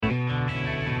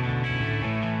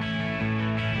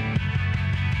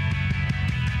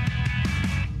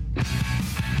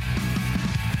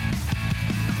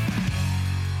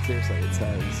actually. It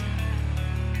says,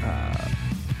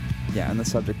 in the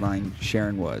subject line,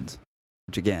 Sharon Woods,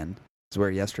 which again is where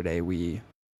yesterday we,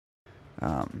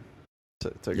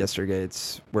 yesterday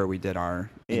it's where we did our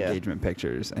engagement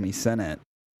pictures, and he sent it.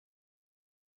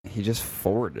 He just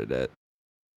forwarded it.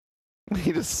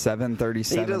 He just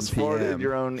 7:37 He just forwarded p.m.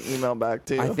 your own email back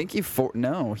to you. I think he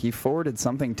forwarded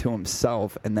something to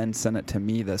himself and then sent it to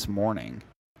me this morning.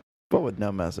 But with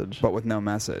no message.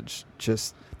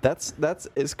 Just that's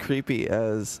as creepy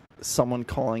as someone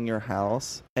calling your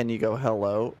house and you go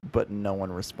hello, but no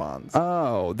one responds.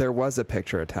 Oh, there was a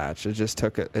picture attached. It just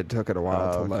took it a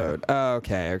while to load. Oh,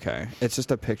 okay. It's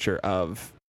just a picture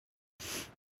of.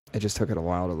 It just took it a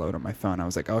while to load on my phone. I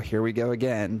was like, oh, here we go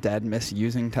again. Dad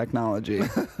misusing technology.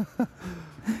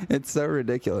 It's so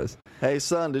ridiculous. Hey,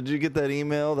 son, did you get that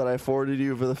email that I forwarded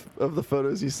you of the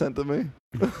photos you sent to me?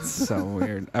 It's so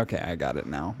weird. Okay, I got it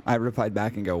now. I replied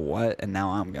back and go, what? And now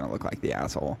I'm going to look like the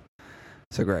asshole.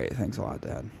 So great. Thanks a lot,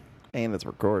 Dad. And it's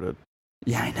recorded.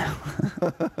 Yeah, I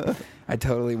know. I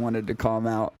totally wanted to call him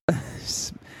out.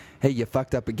 Hey, you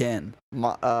fucked up again.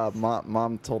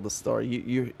 Mom told the story.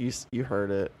 You heard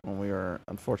it when we were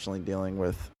unfortunately dealing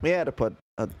with. We had to put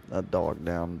a dog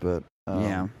down, but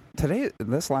yeah.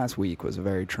 This last week was a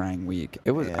very trying week.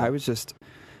 It was. Yeah. It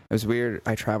was weird.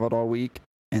 I traveled all week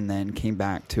and then came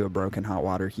back to a broken hot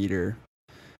water heater,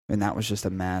 and that was just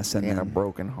a mess. And then a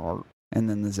broken heart. And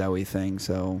then the Zoe thing.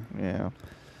 So yeah.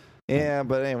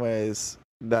 But anyways,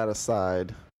 that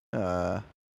aside.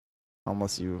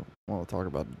 Unless you want to talk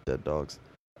about dead dogs.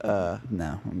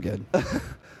 No, I'm good.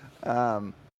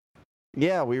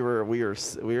 Yeah, we were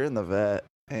in the vet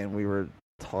and we were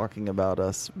talking about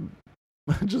us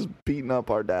just beating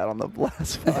up our dad on the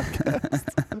last podcast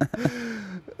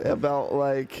about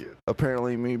like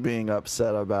apparently me being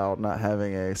upset about not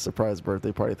having a surprise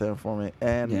birthday party thing for me,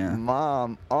 and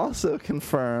Mom also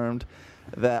confirmed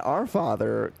that our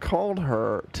father called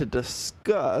her to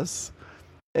discuss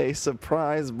a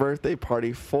surprise birthday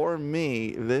party for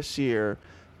me this year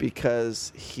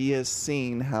because he has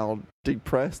seen how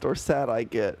depressed or sad I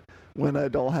get when I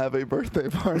don't have a birthday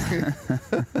party.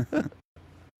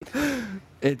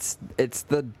 It's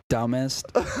the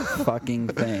dumbest fucking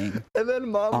thing and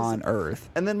then on earth.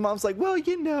 And then Mom's like, well,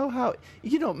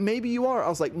 maybe you are. I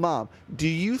was like, Mom, do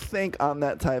you think I'm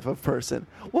that type of person?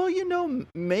 Well,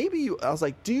 maybe you. I was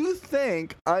like, do you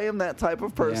think I am that type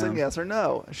of person? Yeah. Yes or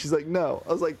no? She's like, no.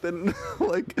 I was like, then,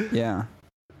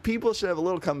 people should have a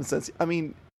little common sense. I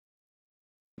mean,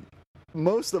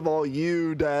 most of all,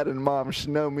 you, Dad, and Mom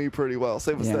should know me pretty well.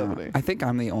 Same with Stephanie. I think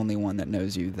I'm the only one that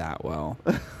knows you that well.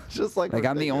 Just like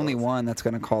I'm the only one that's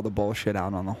going to call the bullshit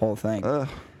out on the whole thing. Ugh.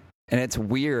 And it's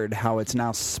weird how it's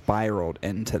now spiraled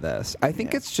into this. I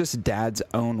think it's just Dad's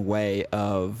own way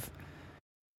of.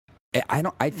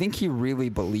 I think he really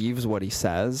believes what he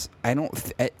says. I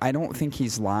don't think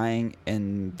he's lying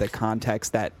in the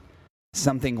context that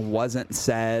something wasn't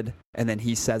said and then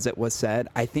he says it was said.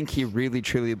 I think he really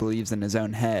truly believes in his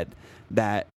own head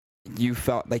that you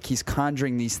felt like he's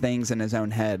conjuring these things in his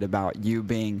own head about you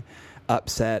being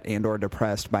upset and or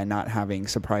depressed by not having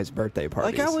surprise birthday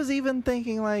parties. Like I was even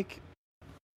thinking like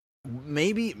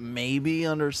maybe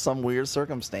under some weird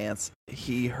circumstance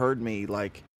he heard me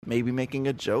like maybe making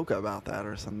a joke about that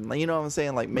or something. You know what I'm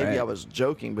saying? Like maybe I was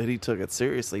joking, but he took it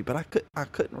seriously. But I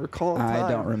couldn't recall a time.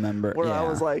 I don't remember. Where I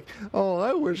was like, oh,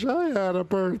 I wish I had a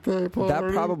birthday party.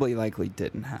 That probably likely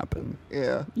didn't happen.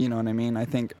 Yeah. You know what I mean? I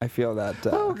feel that.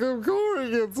 How come Corey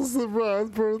gets a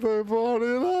surprise birthday party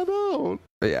and I don't?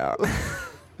 Yeah.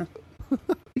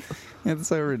 It's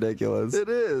so ridiculous. It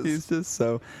is. He's just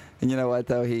so. And you know what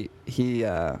though? He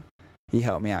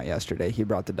helped me out yesterday. He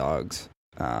brought the dogs.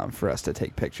 For us to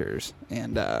take pictures,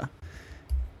 and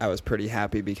I was pretty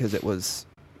happy because it was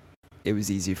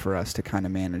easy for us to kind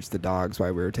of manage the dogs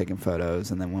while we were taking photos,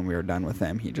 and then when we were done with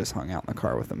them, he just hung out in the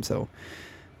car with them. So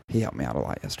he helped me out a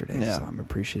lot yesterday. So I'm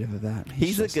appreciative of that.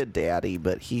 He's a good daddy,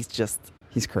 but he's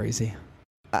crazy.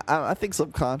 I think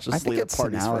subconsciously I think it's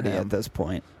personality at this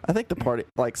point. I think the party,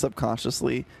 like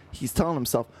subconsciously, he's telling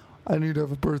himself, I need to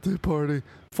have a birthday party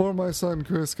for my son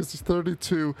Chris because he's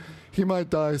 32. He might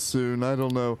die soon. I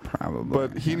don't know. Probably.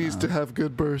 But he needs to have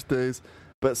good birthdays.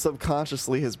 But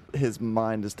subconsciously, his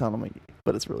mind is telling him,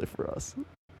 but it's really for us.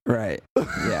 Right.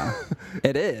 Yeah.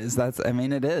 It is.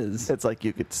 It is. It's like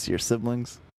you could see your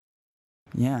siblings.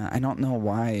 Yeah. I don't know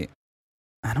why.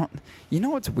 You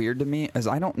know what's weird to me is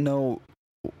I don't know.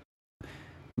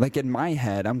 Like in my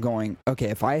head, I'm going, okay,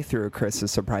 if I threw Chris a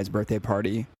surprise birthday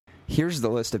party, Here's the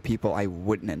list of people I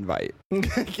wouldn't invite.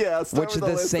 Yeah, which is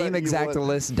the same exact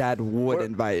list Dad would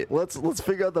invite. Let's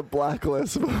figure out the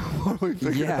blacklist before we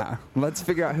figure out. Let's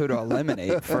figure out who to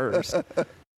eliminate first.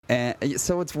 And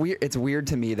so it's weird. It's weird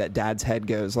to me that Dad's head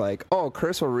goes like, "Oh,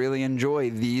 Chris will really enjoy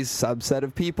these subset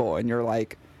of people," and you're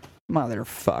like,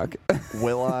 "Motherfuck."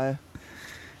 Will I?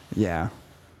 Yeah,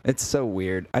 it's so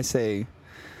weird. I say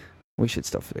we should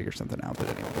still figure something out. But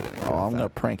anyway, I'm gonna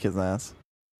prank his ass.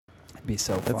 It'd be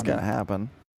so funny. It's gonna happen.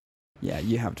 Yeah,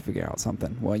 you have to figure out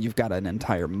something. Well, you've got an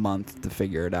entire month to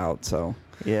figure it out. So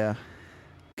yeah,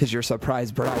 because your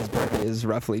surprise birthday is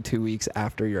roughly 2 weeks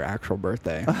after your actual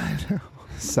birthday. I know.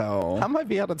 So I might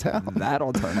be out of town.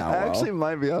 That'll turn out well. I actually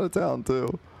might be out of town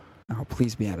too. Oh,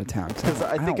 please be out of town. Because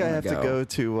I think I have to go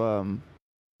to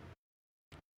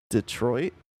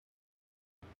Detroit.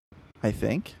 I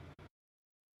think.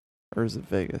 Or is it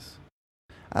Vegas?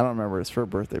 I don't remember. It's for a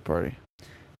birthday party.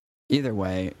 Either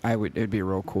way, it'd be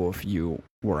real cool if you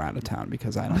were out of town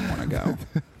because I don't want to go.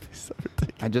 So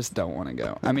I just don't want to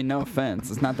go. I mean, no offense.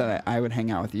 It's not that I would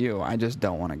hang out with you. I just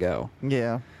don't want to go.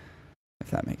 Yeah. If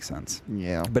that makes sense.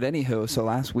 Yeah. But anywho, so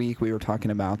last week we were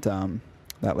talking about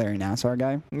that Larry Nassar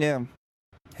guy. Yeah.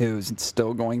 Who's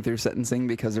still going through sentencing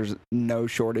because there's no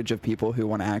shortage of people who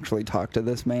want to actually talk to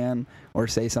this man or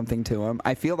say something to him.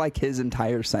 I feel like his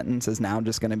entire sentence is now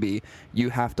just going to be, you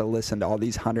have to listen to all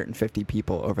these 150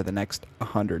 people over the next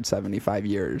 175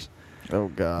 years. Oh,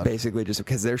 God. Basically just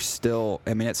because they're still,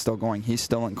 I mean, it's still going. He's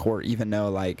still in court, even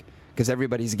though, like, because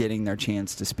everybody's getting their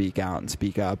chance to speak out and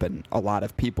speak up, and a lot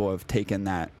of people have taken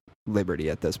that liberty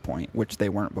at this point, which they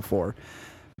weren't before.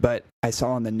 But I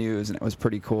saw on the news, and it was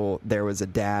pretty cool, there was a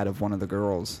dad of one of the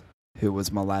girls who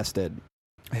was molested,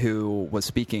 who was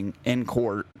speaking in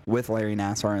court with Larry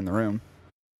Nassar in the room,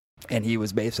 and he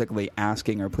was basically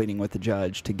asking or pleading with the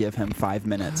judge to give him 5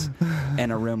 minutes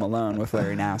in a room alone with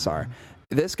Larry Nassar.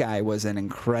 This guy was an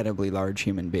incredibly large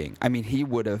human being. I mean, he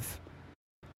would have...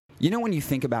 You know when you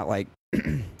think about, like,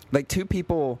 like two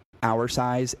people our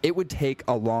size, it would take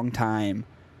a long time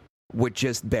with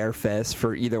just bare fists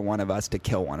for either one of us to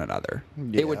kill one another.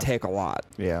 Yeah. It would take a lot.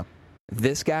 Yeah.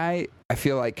 This guy, I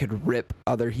feel like, could rip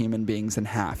other human beings in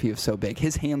half. He was so big.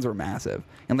 His hands were massive.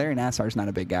 And Larry Nassar's not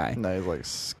a big guy. No, he's like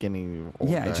skinny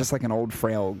old guy. Just like an old,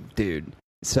 frail dude.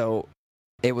 So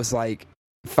it was like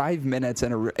 5 minutes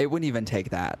it wouldn't even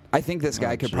take that. I think this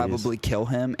guy could probably kill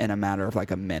him in a matter of like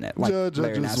a minute. Like Judge,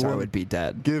 Larry Nassar would be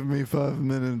dead. Give me 5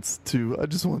 minutes I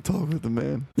just want to talk with the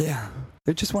man. Yeah.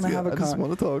 They just want to have a just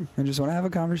want to talk. I just want to have a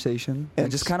conversation. And I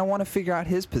just kind of want to figure out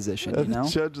his position, you know? The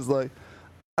judge is like,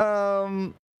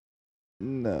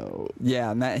 no.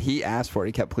 Yeah, and that he asked for it.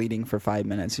 He kept pleading for 5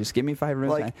 minutes. Just give me 5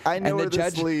 minutes. Like, I know where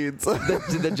this leads.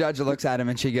 the judge looks at him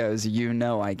and she goes, you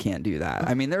know I can't do that.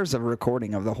 I mean, there's a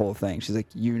recording of the whole thing. She's like,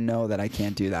 you know that I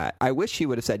can't do that. I wish she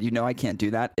would have said, you know I can't do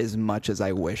that, as much as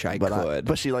I wish I could.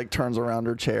 But she, like, turns around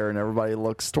her chair and everybody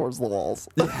looks towards the walls.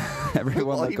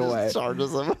 Everyone look away. Just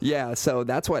charges him. Yeah, so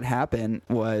that's what happened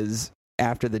was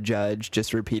after the judge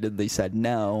just repeatedly said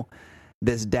no,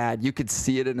 this dad, you could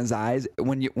see it in his eyes.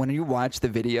 When you watch the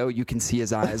video, you can see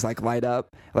his eyes like light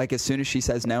up. Like as soon as she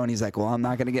says no, and he's like, well, I'm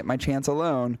not going to get my chance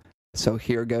alone. So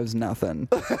here goes nothing.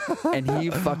 And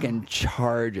he fucking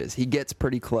charges. He gets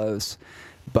pretty close,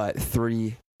 but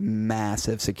 3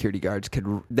 massive security guards could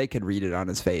read it on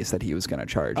his face that he was going to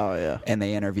charge. Oh, yeah. And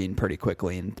they intervened pretty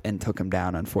quickly and took him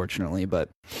down, unfortunately. But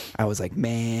I was like,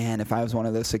 man, if I was one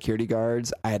of those security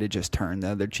guards, I had to just turn the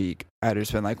other cheek. I'd have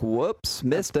just been like, whoops,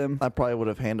 missed him. I probably would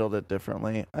have handled it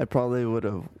differently. I probably would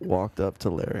have walked up to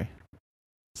Larry.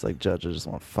 It's like, Judge, I just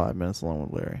want 5 minutes alone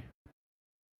with Larry.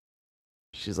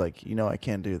 She's like, you know I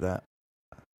can't do that.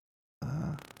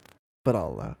 But I'll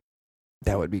allow it.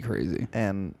 That would be crazy.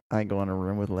 And I go in a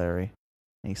room with Larry.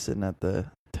 And he's sitting at the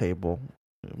table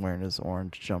wearing his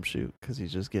orange jumpsuit because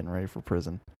he's just getting ready for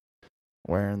prison.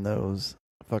 Wearing those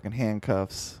fucking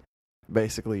handcuffs.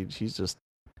 Basically, she's just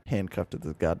handcuffed at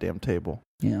the goddamn table.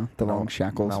 Yeah, the long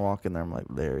shackles. And I walk in there, I'm like,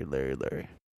 Larry.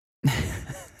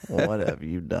 What have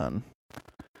you done?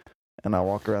 And I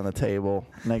walk around the table,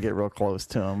 and I get real close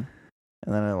to him.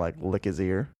 And then I, like, lick his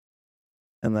ear.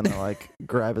 And then I, like,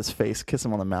 grab his face, kiss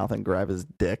him on the mouth, and grab his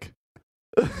dick.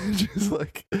 Just,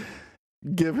 like,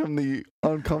 give him the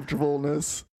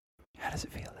uncomfortableness. How does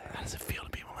it feel, Larry? How does it feel to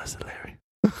be molested, Larry?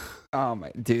 Oh,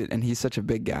 my dude. And he's such a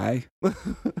big guy.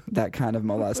 That kind of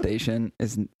molestation,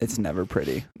 it's never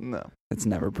pretty. No. It's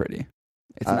never pretty.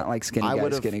 It's not like skinny guy,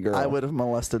 skinny girl. I would have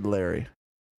molested Larry.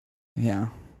 Yeah.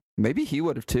 Maybe he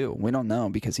would have, too. We don't know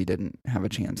because he didn't have a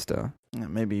chance to. Yeah,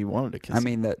 maybe he wanted to kiss him. I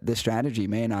mean, the strategy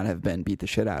may not have been beat the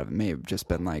shit out of him. It may have just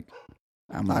been like...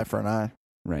 eye for an eye.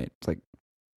 Right. It's like,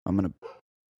 I'm going to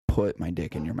put my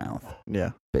dick in your mouth,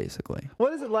 Yeah. basically.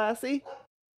 What is it, Lassie?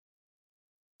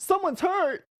 Someone's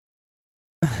hurt.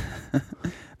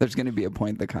 There's going to be a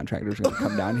point the contractor's going to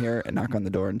come down here and knock on the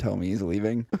door and tell me he's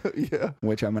leaving. Yeah.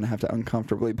 Which I'm going to have to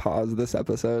uncomfortably pause this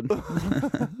episode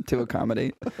to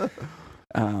accommodate.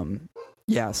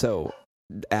 Yeah, so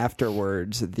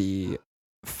afterwards, the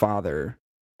father,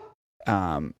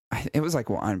 it was like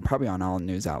probably on all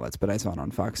news outlets, but I saw it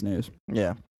on Fox News.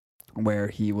 Yeah. Where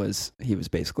he was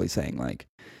basically saying, like,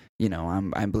 you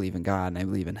know, I believe in God and I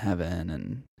believe in heaven,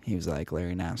 and he was like,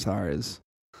 Larry Nassar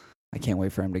I can't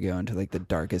wait for him to go into like the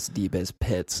darkest, deepest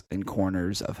pits and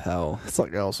corners of hell. It's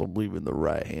like I also believe in the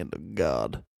right hand of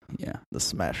God. Yeah. The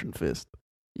smashing fist.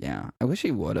 Yeah. I wish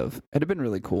he would have. It'd have been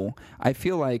really cool. I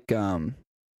feel like, you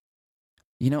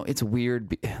know, it's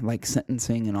weird, like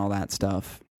sentencing and all that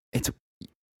stuff.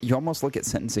 You almost look at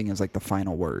sentencing as like the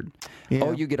final word. Yeah.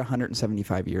 Oh, you get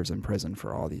 175 years in prison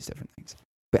for all these different things.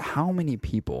 But how many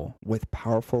people with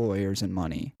powerful lawyers and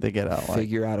money they get out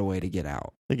figure out a way to get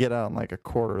out? They get out in like a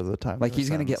quarter of the time. Like he's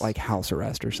going to get like house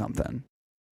arrest or something.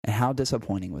 And how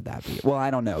disappointing would that be? Well,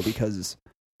 I don't know, because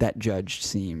that judge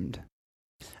seemed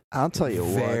I'll tell you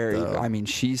what. I mean,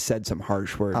 she said some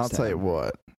harsh words. I'll tell you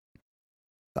what.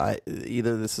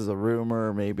 Either this is a rumor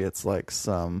or maybe it's like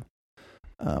some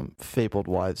fabled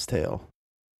wives' tale.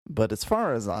 But as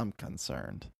far as I'm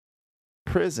concerned,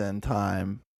 prison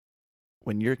time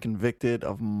when you're convicted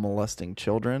of molesting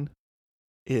children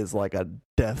is like a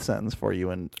death sentence for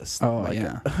you in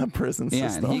a prison system.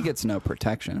 Yeah, and he gets no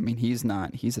protection. I mean, he's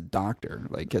a doctor.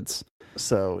 Like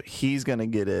so he's going to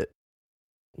get it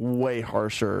way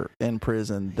harsher in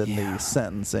prison than the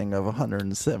sentencing of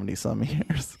 170 some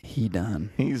years. He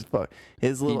done. He's fucked.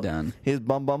 His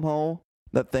bum hole,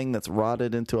 that thing that's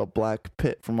rotted into a black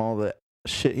pit from all the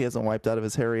shit he hasn't wiped out of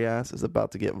his hairy ass, is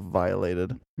about to get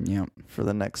violated. Yep. For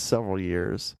the next several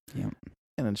years. Yep.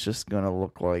 And it's just going to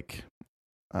look like,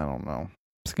 I don't know.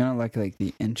 It's going to look like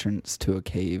the entrance to a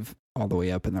cave all the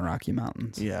way up in the Rocky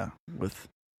Mountains. Yeah, with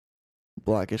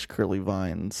blackish curly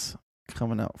vines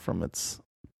coming out from its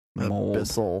mold.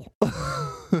 Abyssal.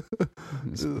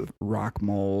 Rock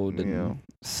mold and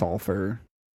sulfur.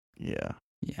 Yeah.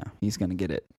 Yeah, he's going to get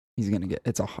it. It's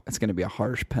going to be a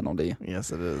harsh penalty.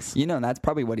 Yes, it is. You know, that's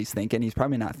probably what he's thinking. He's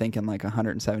probably not thinking like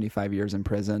 175 years in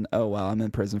prison. Oh, well, I'm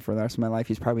in prison for the rest of my life.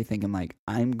 He's probably thinking like,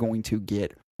 I'm going to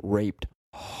get raped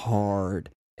hard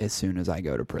as soon as I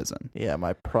go to prison. Yeah,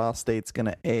 my prostate's going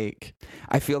to ache.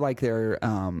 I feel like there's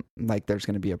going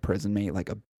to be a prison mate, like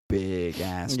a big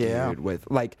ass dude with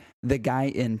like the guy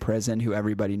in prison who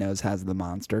everybody knows has the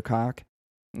monster cock.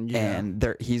 Yeah.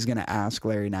 And he's going to ask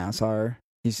Larry Nassar.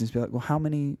 He's just be like, well, how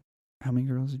many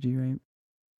girls did you rape?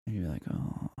 And you're like,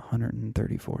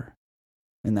 134.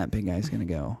 And that big guy's going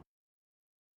to go,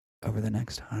 over the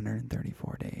next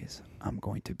 134 days, I'm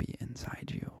going to be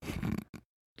inside you.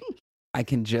 I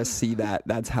can just see that.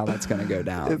 That's how that's going to go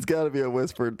down. It's got to be a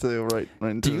whisper, too, right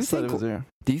into the side of his ear.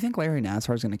 Do you think Larry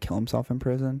Nassar is going to kill himself in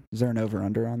prison? Is there an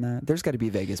over-under on that? There's got to be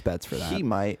Vegas bets for that. He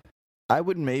might. I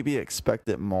would maybe expect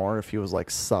it more if he was, like,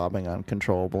 sobbing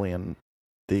uncontrollably in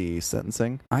the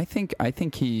sentencing. I think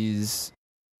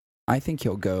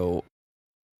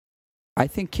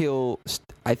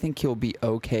he'll be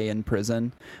okay in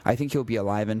prison. I think he'll be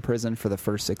alive in prison for the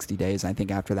first 60 days. I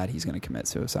think after that he's going to commit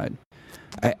suicide.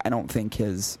 I don't think he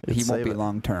won't be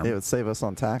long term. It would save us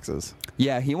on taxes.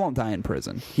 Yeah, he won't die in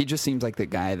prison. He just seems like the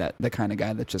kind of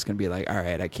guy that's just going to be like, all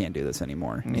right, I can't do this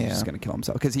anymore. And he's just going to kill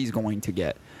himself because he's going to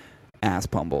get ass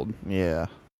pummeled. Yeah,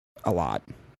 a lot.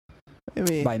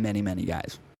 By many, many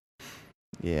guys.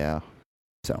 Yeah.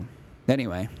 So,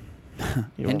 anyway,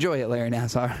 enjoy it, Larry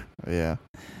Nassar. Yeah.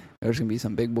 There's going to be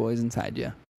some big boys inside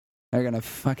you. They're going to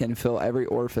fucking fill every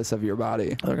orifice of your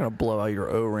body. They're going to blow out your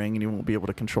O-ring and you won't be able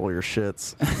to control your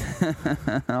shits.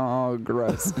 Oh,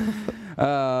 gross.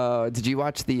 Did you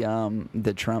watch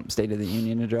the Trump State of the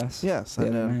Union address? Yes, I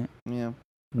did. Night? Yeah.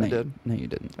 No, I did. No, you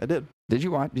didn't. I did. Did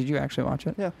you actually watch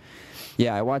it? Yeah.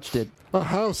 Yeah, I watched it. A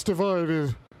house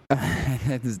divided.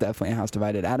 It is definitely a house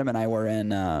divided. Adam and I were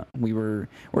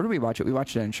where did we watch it? We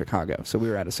watched it in Chicago. So we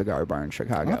were at a cigar bar in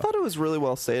Chicago. I thought it was really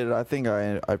well stated. I think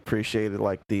I appreciated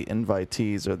like the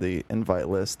invitees or the invite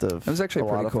list of it was actually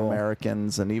a lot of cool.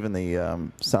 Americans and even the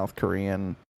South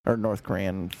Korean or North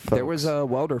Korean folks. There was a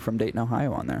welder from Dayton,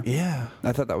 Ohio on there. Yeah.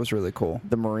 I thought that was really cool.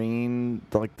 The Marine,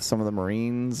 like some of the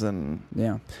Marines and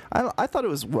yeah. I thought it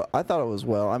was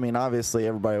well. I mean, obviously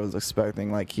everybody was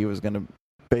expecting like he was going to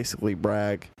basically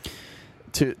brag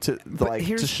to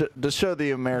show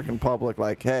the American public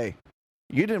like, hey,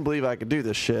 you didn't believe I could do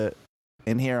this shit,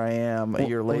 and here I am a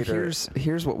year later.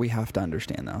 Here's what we have to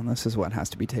understand though, and this is what has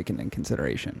to be taken in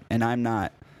consideration. And I'm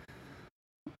not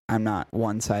I'm not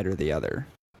one side or the other.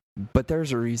 But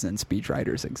there's a reason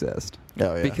speechwriters exist.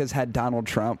 Oh, yeah. Because had Donald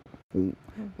Trump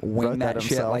wing that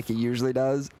shit like he usually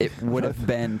does, it would have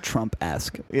been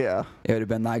Trump-esque. Yeah. It would have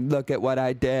been like, look at what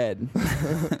I did.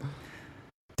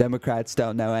 Democrats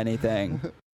don't know anything.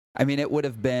 I mean, it would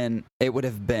have been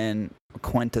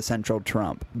quintessential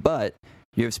Trump. But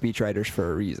you have speechwriters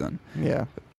for a reason. Yeah.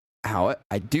 How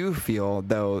I do feel,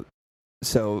 though,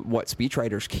 so what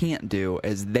speechwriters can't do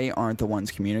is they aren't the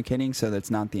ones communicating, so that's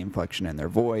not the inflection in their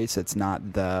voice. It's not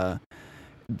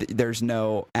there's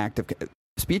no active...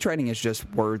 Speechwriting is just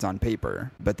words on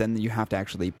paper, but then you have to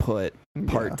actually put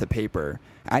part to paper.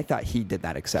 I thought he did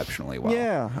that exceptionally well.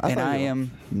 Yeah. I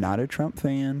am not a Trump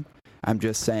fan. I'm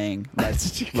just saying, let's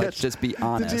just be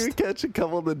honest. Did you catch a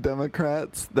couple of the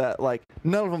Democrats that, like,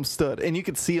 none of them stood, and you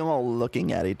could see them all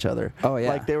looking at each other? Oh, yeah.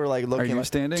 Like, they were, like, looking. Are you like,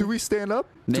 standing? Do we stand up?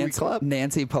 Do we clap?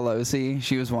 Nancy Pelosi,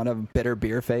 she was one of bitter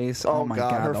beer face. Oh, my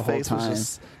God, her the face whole time.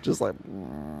 was just like...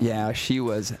 Yeah, she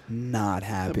was not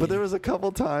happy. But there was a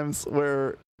couple times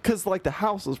where... Because, like, the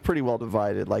House was pretty well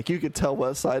divided. Like, you could tell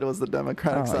what side was the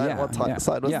Democratic side and what side was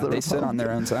the Republican. Yeah, they sit on their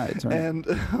own sides, right? And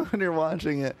when you're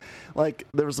watching it, like,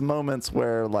 there was moments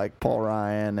where, like, Paul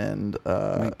Ryan and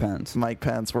Mike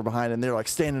Pence were behind, and they're, like,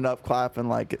 standing up, clapping,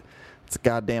 like, it's a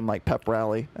goddamn, like, pep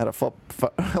rally at a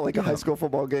a high school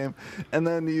football game. And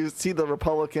then you see the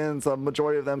Republicans, a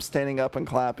majority of them standing up and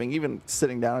clapping, even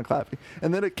sitting down and clapping.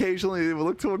 And then occasionally they would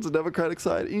look towards the Democratic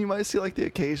side, and you might see, like, the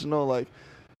occasional, like,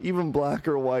 even black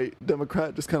or white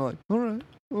Democrat just kind of like, all right.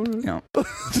 Yeah.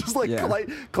 Just like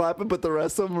clapping, but the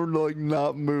rest of them are like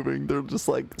not moving. They're just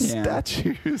like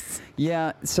statues.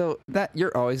 Yeah, so that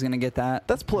you're always going to get that.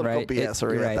 That's political right? BS,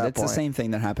 right? That's the same thing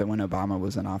that happened when Obama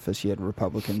was in office. You had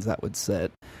Republicans that would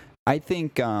sit. I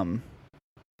think, at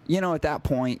that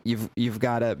point, you've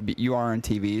got to. You are on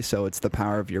TV, so it's the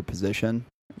power of your position.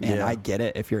 And I get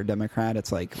it. If you're a Democrat,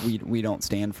 it's like we don't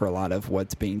stand for a lot of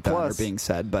what's being done or being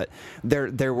said. But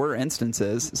there were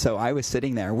instances. So I was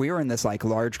sitting there. We were in this like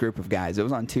large group of guys. It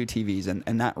was on 2 TVs,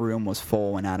 and that room was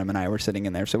full when Adam and I were sitting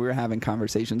in there. So we were having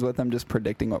conversations with them, just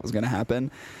predicting what was going to happen.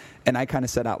 And I kind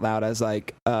of said out loud, I was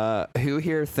like, who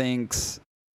here thinks...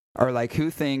 Or like, who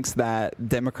thinks that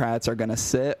Democrats are going to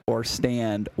sit or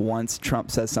stand once Trump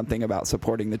says something about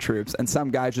supporting the troops? And some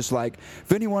guy's just like,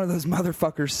 if any one of those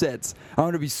motherfuckers sits, I'm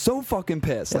going to be so fucking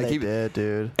pissed. Yeah, like they did,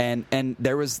 dude. And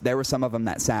there were some of them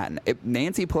that sat. And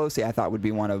Nancy Pelosi, I thought, would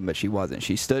be one of them, but she wasn't.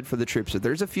 She stood for the troops. So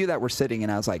there's a few that were sitting,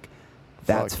 and I was like,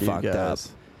 that's fucked up.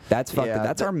 That's fucked up.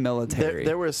 That's our military.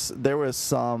 There was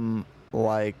some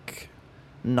like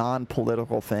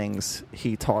non-political things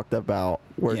he talked about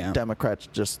where Democrats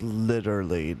just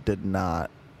literally did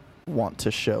not want to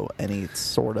show any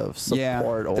sort of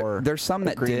support or there's some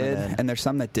that did and there's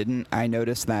some that didn't. I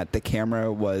noticed that the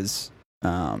camera was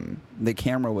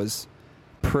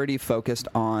pretty focused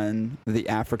on the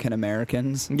African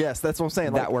Americans. Yes, that's what I'm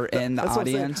saying. That were in the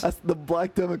audience. The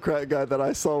black Democrat guy that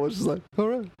I saw was just like, all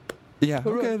right. Yeah,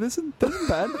 okay, this isn't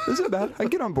bad. This isn't bad. I can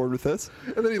get on board with this.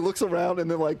 And then he looks around,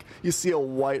 and then, like, you see a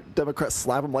white Democrat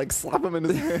slap him in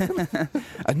his hand.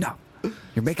 No,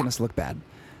 you're making us look bad.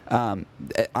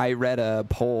 I read a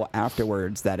poll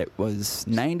afterwards that it was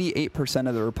 98%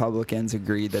 of the Republicans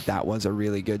agreed that was a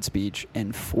really good speech,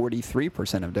 and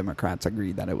 43% of Democrats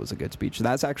agreed that it was a good speech.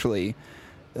 That's actually...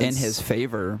 in his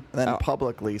favor. Then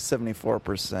publicly,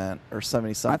 74% or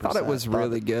 70-something%. I thought it was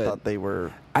really good. Thought they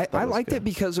were. I liked it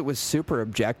because it was super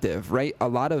objective, right? A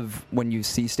lot of when you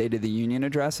see State of the Union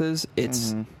addresses,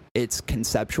 it's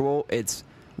conceptual. It's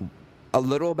a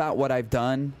little about what I've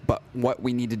done, but what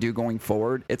we need to do going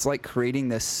forward. It's like creating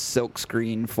this silk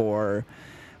screen for...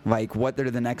 like, what do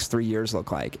the next 3 years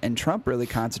look like? And Trump really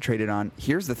concentrated on,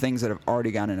 here's the things that have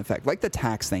already gone in effect. Like the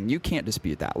tax thing, you can't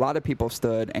dispute that. A lot of people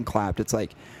stood and clapped. It's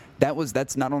like,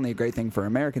 that's not only a great thing for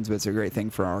Americans, but it's a great thing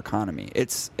for our economy.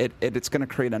 It's going to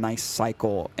create a nice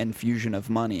cycle and fusion of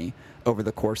money over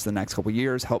the course of the next couple of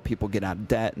years, help people get out of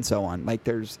debt and so on. Like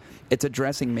it's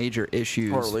addressing major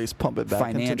issues, or at least pump it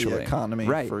back into the economy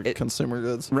for consumer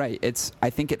goods. Right. I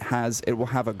think it will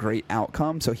have a great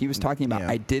outcome. So he was talking about,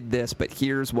 I did this, but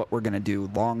here's what we're going to do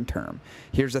long term.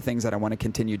 Here's the things that I want to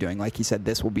continue doing. Like he said,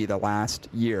 this will be the last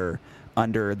year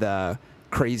under the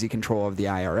crazy control of the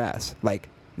IRS. Like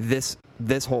this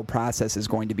whole process is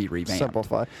going to be revamped.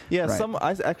 Simplify. Yeah. Right.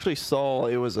 I actually saw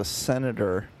it was a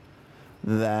senator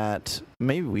that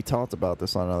maybe we talked about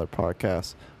this on another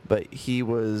podcast, but he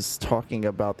was talking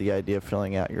about the idea of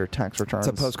filling out your tax returns.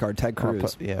 It's a postcard. Ted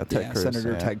Cruz. Ted Cruz.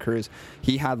 Senator Ted Cruz.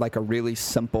 He had like a really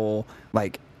simple,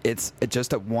 like it's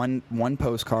just a one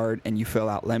postcard, and you fill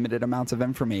out limited amounts of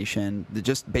information,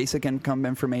 just basic income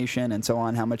information and so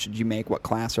on. How much did you make? What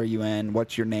class are you in?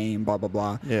 What's your name? Blah, blah,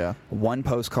 blah. Yeah. One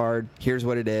postcard, here's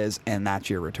what it is, and that's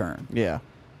your return. Yeah.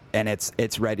 And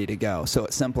it's ready to go. So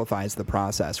it simplifies the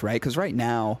process, right? Because right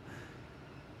now,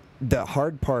 the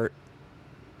hard part,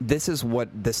 this is what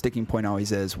the sticking point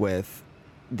always is with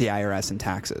the IRS and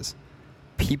taxes.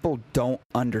 People don't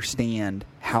understand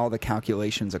how the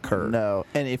calculations occur. No,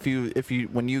 and if you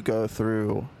when you go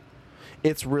through,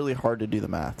 it's really hard to do the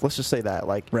math. Let's just say that,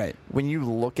 like, Right. when you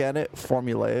look at it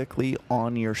formulaically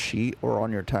on your sheet or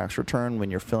on your tax return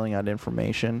when you're filling out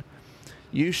information,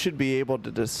 you should be able to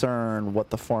discern what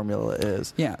the formula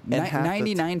is. Yeah, And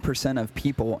 99% of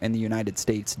people in the United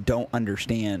States don't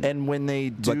understand. And when they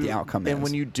do, what the outcome is. and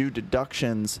when you do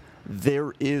deductions,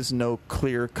 there is no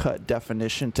clear-cut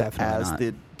definition to Definitely as not.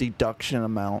 the deduction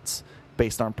amounts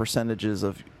based on percentages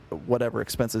of whatever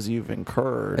expenses you've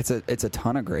incurred. It's a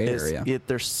ton of gray area.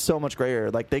 There's so much gray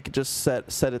area. Like, they could just set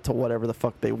it to whatever the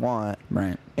fuck they want.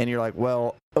 Right. And you're like,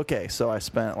 well, okay, so I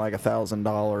spent like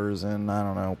 $1,000 in, I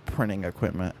don't know, printing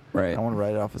equipment. Right. I want to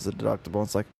write it off as a deductible.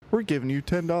 It's like, we're giving you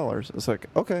 $10. It's like,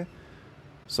 okay.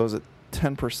 So is it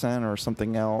 10% or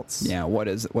something else? Yeah,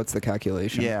 what's the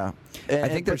calculation? Yeah. I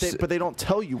think but they don't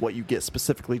tell you what you get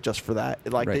specifically just for that.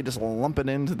 Like, Right. they just lump it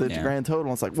into the Yeah. grand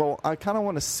total. It's like, well, I kind of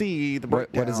want to see the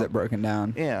breakdown. What is it broken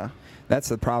down? Yeah. That's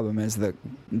the problem, is the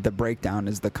breakdown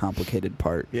is the complicated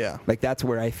part. Yeah. Like, that's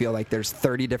where I feel like there's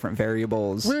 30 different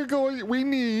variables. We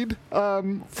need,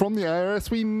 from the IRS,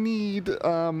 we need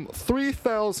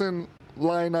 3,000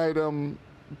 line item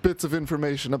bits of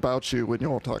information about you in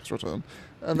your tax return.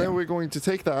 And then Yeah. we're going to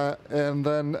take that, and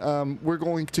then we're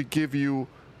going to give you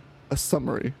a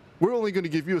summary. We're only going to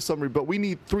give you a summary, but we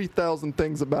need 3,000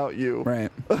 things about you.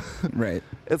 Right. Right.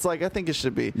 It's like, I think it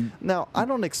should be. Now, I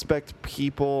don't expect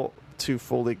people to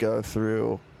fully go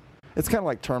through. It's kind of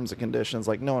like terms and conditions.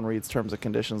 Like, no one reads terms and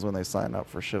conditions when they sign up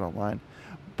for shit online.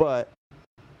 But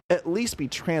at least be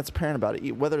transparent about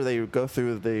it, whether they go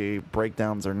through the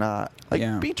breakdowns or not. Like,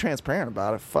 Yeah. be transparent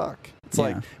about it. Fuck. It's Yeah.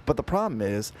 like, but the problem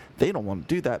is, they don't want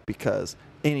to do that because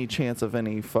any chance of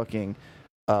any fucking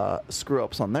screw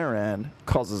ups on their end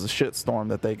causes a shitstorm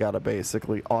that they got to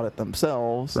basically audit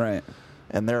themselves. Right.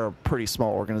 And they're a pretty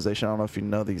small organization. I don't know if you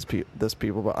know this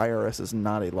people, but IRS is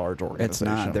not a large organization. It's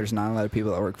not. There's not a lot of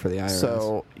people that work for the IRS.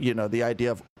 So, the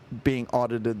idea of being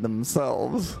audited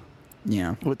themselves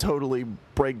yeah. would totally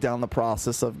break down the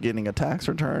process of getting a tax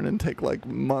return and take like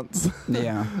months.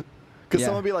 Yeah. Because Yeah.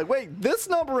 someone would be like, wait, this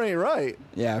number ain't right.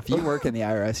 Yeah, if you work in the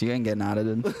IRS, you ain't getting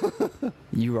audited.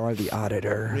 You are the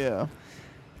auditor. Yeah.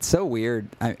 It's so weird.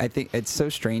 I think it's so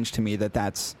strange to me that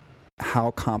that's how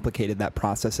complicated that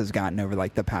process has gotten over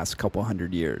like the past couple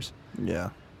hundred years. Yeah.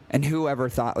 And whoever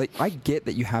thought, like, I get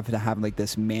that you have to have like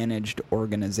this managed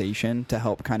organization to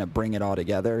help kind of bring it all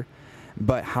together,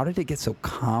 but how did it get so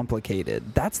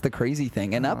complicated? That's the crazy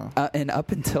thing. And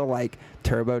up until like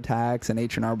TurboTax and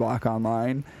H&R Block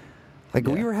Online, like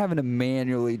we were having to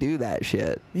manually do that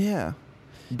shit. Yeah.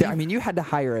 I mean, you had to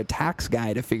hire a tax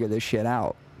guy to figure this shit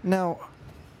out. Now,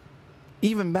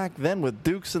 even back then with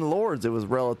Dukes and Lords, it was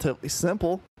relatively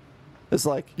simple. It's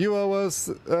like, You owe us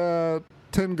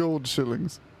 10 gold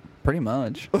shillings. Pretty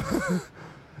much.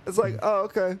 it's like, oh,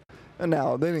 okay. And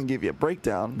now they didn't give you a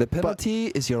breakdown. The penalty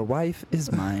is your wife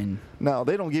is mine. No,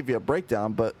 they don't give you a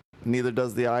breakdown, but neither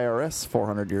does the IRS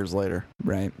 400 years later.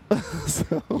 Right.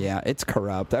 So, Yeah, it's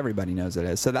corrupt. Everybody knows it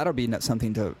is. So that'll be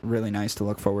something really nice to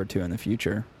look forward to in the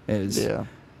future. yeah.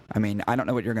 I mean, I don't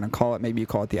know what you're going to call it. Maybe you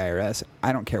call it the IRS.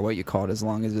 I don't care what you call it as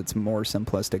long as it's more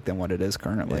simplistic than what it is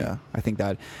currently. Yeah. I think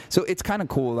that. So it's kind of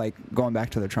cool, like going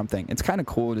back to the Trump thing, it's kind of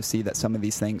cool to see that some of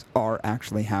these things are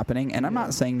actually happening. And I'm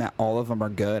not saying that all of them are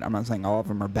good. I'm not saying all of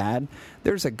them are bad.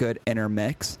 There's a good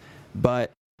intermix,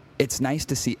 but it's nice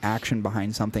to see action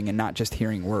behind something and not just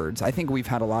hearing words. I think we've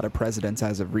had a lot of presidents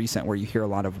as of recent where you hear a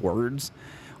lot of words,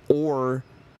 or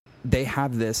they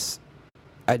have this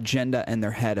agenda in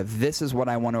their head of this is what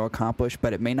I want to accomplish,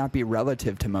 but it may not be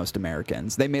relative to most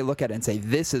Americans. They may look at it and say,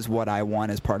 this is what I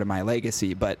want as part of my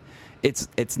legacy, but it's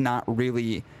not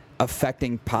really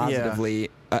affecting positively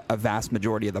a vast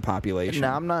majority of the population.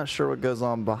 Now, I'm not sure what goes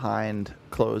on behind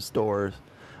closed doors,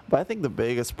 but I think the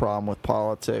biggest problem with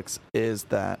politics is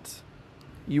that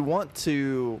you want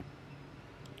to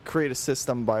create a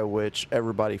system by which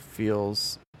everybody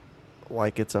feels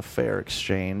like it's a fair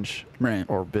exchange Right.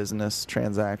 or business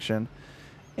transaction.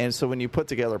 And so when you put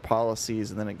together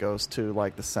policies and then it goes to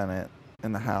like the Senate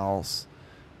and the House,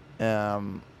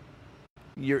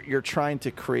 you're trying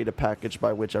to create a package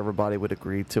by which everybody would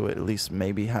agree to it, at least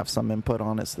maybe have some input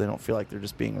on it, so they don't feel like they're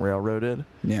just being railroaded.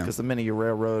 Yeah. Because the minute you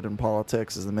railroad in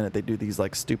politics is the minute they do these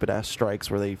like stupid ass strikes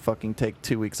where they fucking take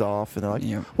 2 weeks off and they're like,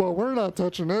 Yeah. Well, we're not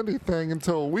touching anything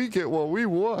until we get what we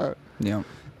want. Yeah.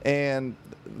 and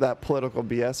that political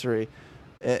BSery,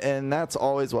 and that's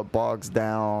always what bogs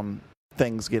down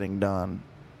things getting done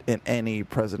in any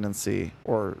presidency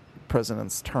or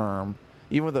president's term.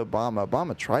 Even with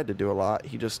Obama tried to do a lot.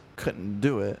 He just couldn't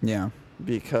do it Yeah.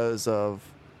 because of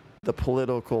the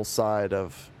political side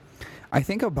of... I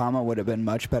think Obama would have been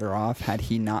much better off had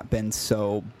he not been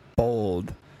so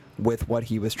bold with what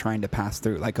he was trying to pass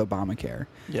through, like Obamacare.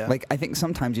 Yeah. Like, I think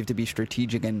sometimes you have to be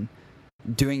strategic in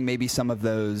doing maybe some of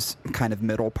those kind of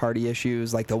middle party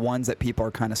issues, like the ones that people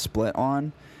are kind of split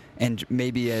on, and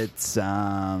maybe it's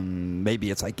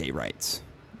like gay rights.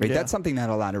 Right? Yeah. That's something that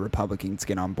a lot of Republicans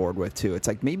get on board with too. It's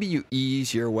like maybe you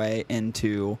ease your way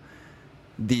into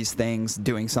these things,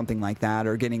 doing something like that,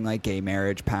 or getting like gay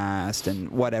marriage passed and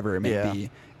whatever it may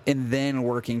be, and then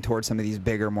working towards some of these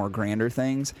bigger, more grander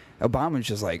things. Obama's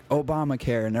just like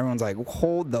Obamacare, and everyone's like,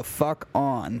 hold the fuck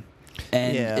on.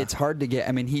 And it's hard to get.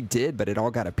 I mean, he did, but it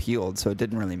all got appealed, so it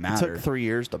didn't really matter. It took 3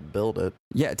 years to build it.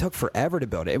 Yeah, it took forever to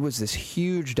build it. It was this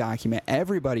huge document.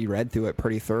 Everybody read through it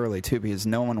pretty thoroughly, too, because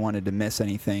no one wanted to miss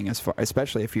anything,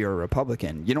 especially if you're a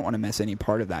Republican. You don't want to miss any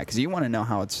part of that, because you want to know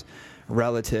how it's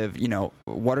relative. You know,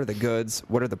 what are the goods,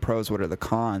 what are the pros, what are the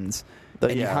cons,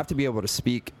 and you have to be able to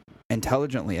speak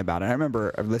intelligently about it. I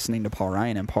remember listening to Paul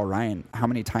Ryan, how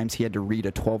many times he had to read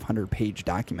a 1,200-page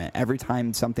document. Every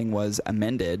time something was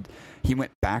amended, he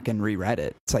went back and reread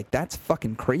it. It's like, that's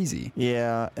fucking crazy.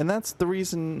 Yeah, and that's the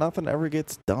reason nothing ever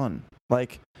gets done.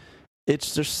 Like,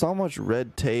 there's so much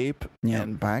red tape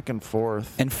and back and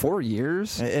forth. And 4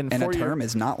 years and a term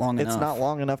is not long enough. It's not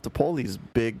long enough to pull these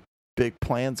big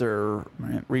plans or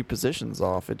repositions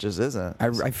off. It just isn't.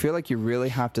 I feel like you really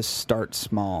have to start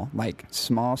small, like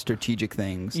small strategic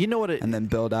things. You know what? And then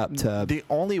build up to... The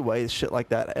only way shit like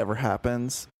that ever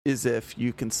happens is if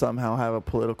you can somehow have a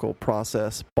political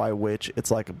process by which it's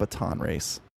like a baton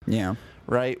race. Yeah.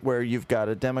 Right? Where you've got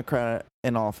a Democrat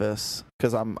in office,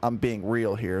 because I'm being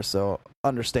real here, so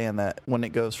understand that when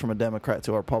it goes from a Democrat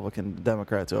to a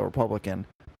Republican,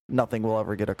 nothing will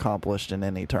ever get accomplished in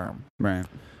any term. Right.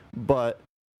 But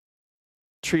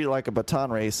treat it like a baton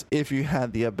race if you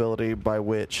had the ability by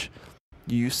which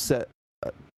you set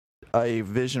a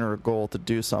vision or a goal to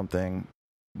do something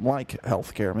like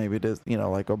healthcare, maybe it is,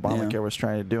 like Obamacare was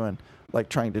trying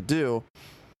to do.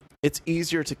 It's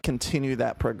easier to continue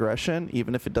that progression,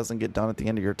 even if it doesn't get done at the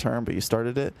end of your term, but you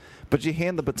started it. But you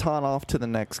hand the baton off to the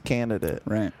next candidate.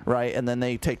 Right? And then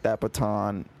they take that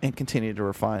baton and continue to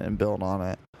refine and build on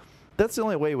it. That's the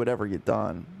only way it would ever get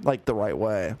done, like the right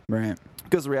way. Right.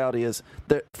 Because the reality is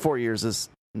that 4 years is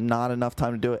not enough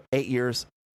time to do it. 8 years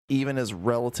even is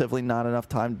relatively not enough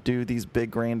time to do these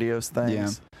big, grandiose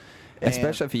things. Yeah.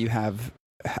 Especially if you have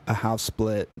a House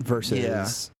split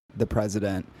versus the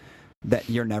president, that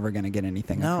you're never going to get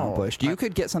anything accomplished. You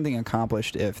could get something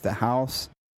accomplished if the House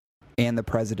and the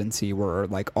presidency were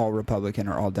like all Republican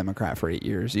or all Democrat for 8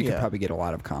 years. You could probably get a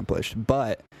lot accomplished.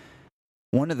 But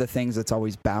one of the things that's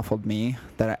always baffled me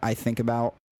that I think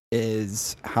about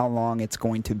is how long it's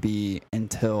going to be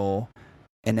until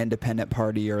an independent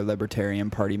party or Libertarian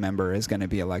Party member is going to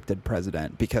be elected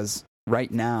president. Because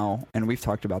right now, and we've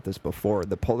talked about this before,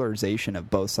 the polarization of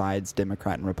both sides,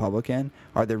 Democrat and Republican,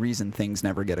 are the reason things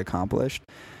never get accomplished.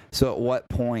 So at what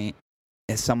point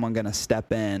is someone going to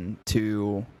step in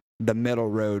to the middle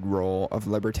road role of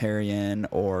Libertarian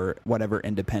or whatever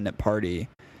independent party?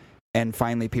 And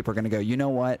finally, people are going to go, you know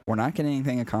what? We're not getting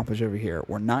anything accomplished over here.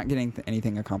 We're not getting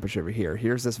anything accomplished over here.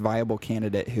 Here's this viable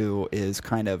candidate who is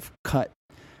kind of cut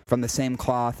from the same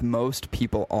cloth most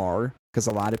people are, because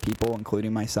a lot of people,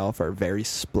 including myself, are very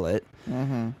split.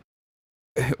 Mm-hmm.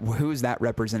 Who's that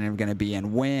representative going to be?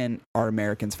 And when are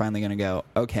Americans finally going to go,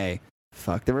 okay,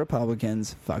 fuck the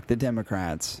Republicans, fuck the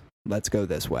Democrats, let's go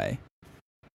this way?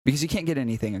 Because you can't get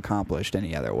anything accomplished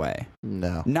any other way.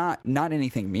 No. Not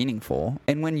anything meaningful.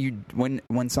 And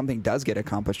when something does get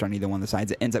accomplished on either one of the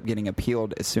sides, it ends up getting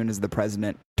appealed as soon as the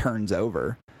president turns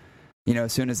over.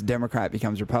 As soon as Democrat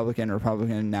becomes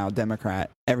Republican now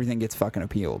Democrat, everything gets fucking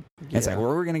appealed. Yeah. It's like, well,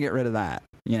 we're going to get rid of that.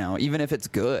 Even if it's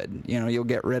good, you'll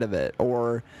get rid of it.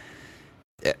 Or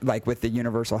like with the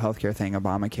universal healthcare thing,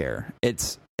 Obamacare,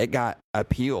 it got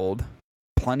appealed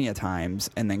plenty of times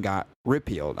and then got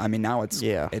repealed. I mean, now it's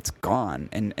gone,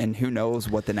 and who knows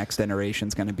what the next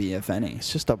generation's going to be, if any.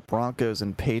 It's just a Broncos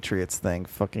and Patriots thing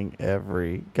fucking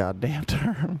every goddamn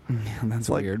term. That's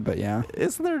weird, but yeah.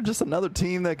 Isn't there just another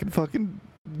team that can fucking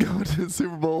going to the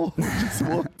Super Bowl just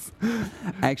once.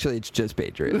 Actually, it's just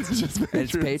Patriots.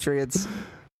 It's Patriots.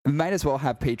 Might as well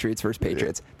have Patriots versus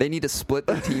Patriots. They need to split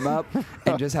the team up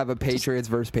and just have a Patriots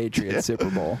versus Patriots Super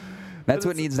Bowl. That's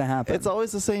what needs to happen. It's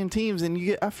always the same teams,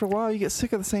 and after a while, you get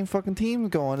sick of the same fucking team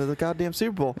going to the goddamn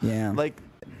Super Bowl. Yeah. Like,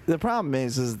 the problem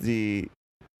is the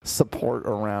support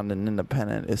around an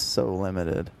independent is so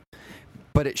limited.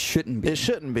 But it shouldn't be. It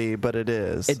shouldn't be, but it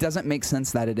is. It doesn't make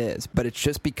sense that it is, but it's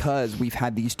just because we've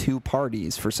had these two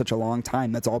parties for such a long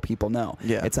time. That's all people know.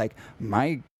 Yeah. It's like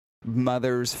my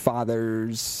mother's,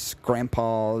 father's,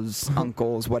 grandpa's,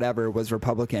 uncle's, whatever, was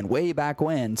Republican way back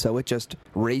when, so it just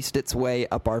raced its way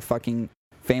up our fucking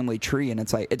family tree, and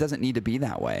it's like, it doesn't need to be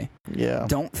that way. Yeah.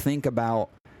 Don't think about,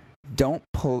 don't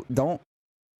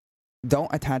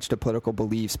attach to political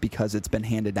beliefs because it's been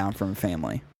handed down from a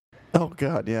family. Oh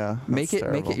God, yeah. Make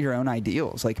it your own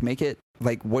ideals. Like, make it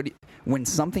like when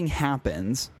something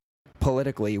happens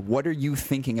politically, what are you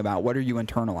thinking about? What are you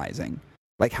internalizing?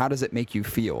 Like, how does it make you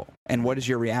feel? And what is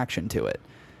your reaction to it?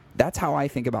 That's how I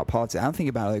think about politics. I don't think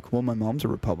about it like, well, my mom's a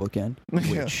Republican,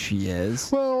 which she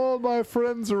is. Well, all my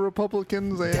friends are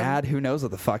Republicans. And Dad, who knows what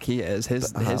the fuck he is?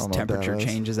 His temperature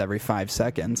changes every 5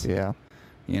 seconds. Yeah.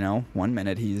 You know, 1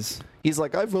 minute he's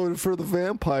like, I voted for the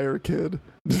vampire kid.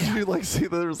 Did you like see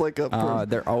that there's like a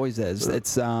there always is.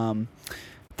 It's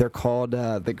they're called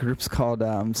the group's called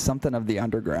something of the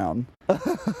underground.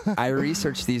 I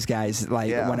researched these guys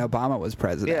when Obama was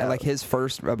president. Yeah. Like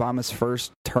Obama's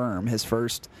first term,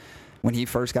 when he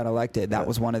first got elected, that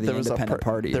was one of the independent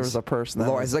parties. There was a person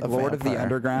that was like Lord of the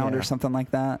Underground or something like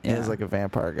that. Yeah. He was like a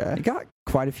vampire guy. He got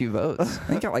quite a few votes. I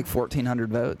think he got like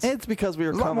 1,400 votes. It's because we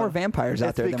were a lot more vampires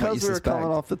out there than what you suspect. It's because we were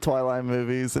coming off the Twilight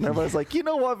movies, and everybody's like, you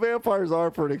know what, vampires are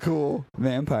pretty cool.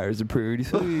 Vampires are pretty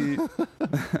sweet.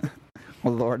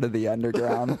 Lord of the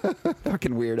Underground.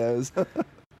 Fucking weirdos.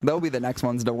 They'll be the next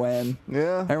ones to win.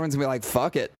 Yeah. Everyone's going to be like,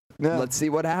 fuck it. Yeah. Let's see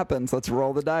what happens. Let's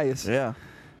roll the dice. Yeah.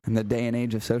 In the day and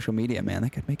age of social media, man, they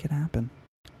could make it happen.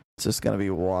 It's just going to be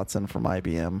Watson from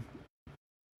IBM.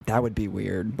 That would be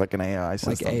weird. Like an AI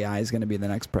system. Like AI is going to be the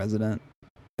next president.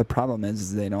 The problem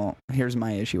is they don't... Here's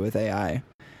my issue with AI.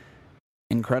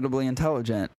 Incredibly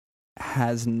intelligent,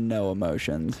 has no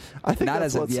emotions. I think not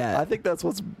as of yet. I think that's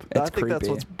what's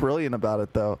brilliant about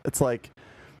it, though. It's like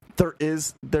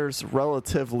there's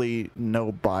relatively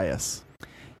no bias.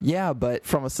 Yeah, but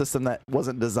from a system that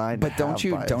wasn't designed. But don't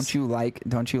you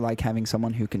like having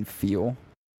someone who can feel?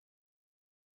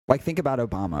 Like, think about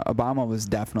Obama. Obama was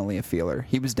definitely a feeler.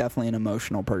 He was definitely an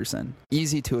emotional person.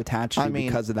 Easy to attach to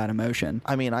because of that emotion.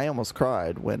 I mean, I almost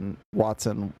cried when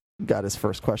Watson got his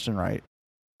first question right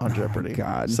on Jeopardy.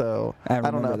 God. So I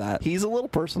don't know that. He's a little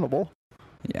personable.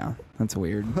 Yeah, that's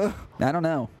weird. I don't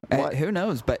know. Who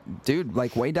knows? But, dude,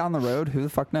 like, way down the road, who the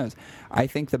fuck knows? I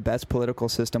think the best political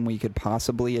system we could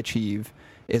possibly achieve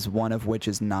is one of which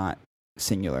is not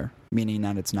singular, meaning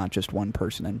that it's not just one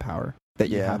person in power, that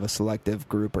you have a selective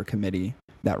group or committee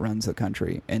that runs the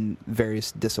country in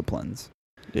various disciplines.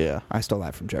 Yeah. I stole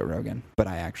that from Joe Rogan, but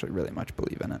I actually really much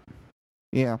believe in it.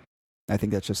 Yeah. I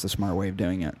think that's just a smart way of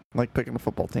doing it. Like picking a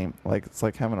football team. Like, it's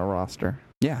like having a roster.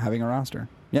 Yeah, having a roster.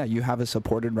 Yeah, you have a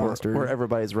supported roster. Where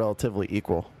everybody's relatively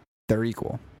equal. They're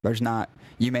equal. There's not...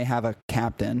 You may have a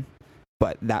captain,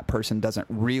 but that person doesn't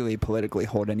really politically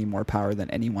hold any more power than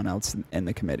anyone else in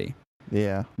the committee.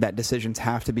 Yeah. That decisions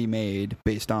have to be made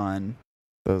based on...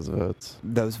 Those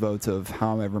votes of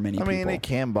however many people. I mean, it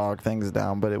can bog things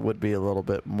down, but it would be a little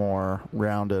bit more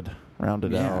rounded out.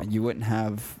 Yeah, you wouldn't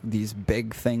have these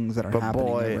big things that are happening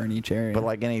over in each area. But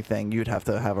like anything, you'd have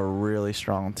to have a really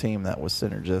strong team that was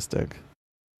synergistic.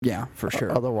 Yeah, for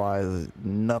sure. Otherwise,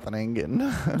 nothing ain't getting.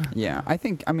 Yeah,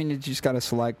 you just got to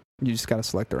select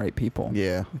the right people.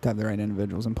 Yeah. To have the right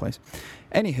individuals in place.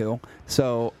 Anywho,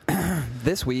 so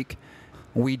this week,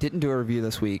 we didn't do a review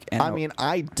this week. And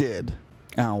I did.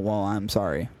 Oh, well, I'm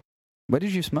sorry. What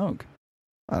did you smoke?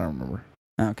 I don't remember.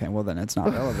 Okay, well then it's not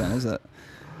relevant, is it?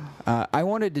 I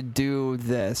wanted to do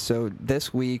this, so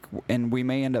this week, and we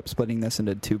may end up splitting this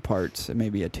into two parts,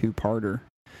 maybe a two-parter.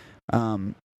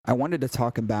 I wanted to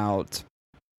talk about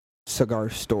cigar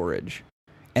storage.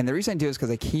 And the reason I do is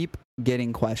because I keep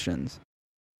getting questions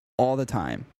all the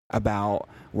time about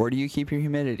where do you keep your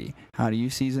humidity? How do you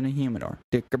season a humidor?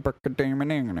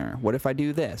 What if I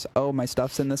do this? Oh, my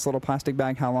stuff's in this little plastic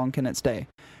bag. How long can it stay?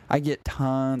 I get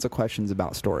tons of questions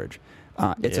about storage.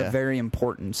 It's a very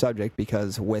important subject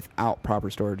because without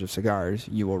proper storage of cigars,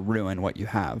 you will ruin what you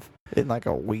have. In like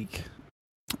a week.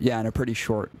 Yeah, in a pretty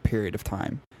short period of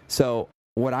time. So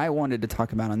what I wanted to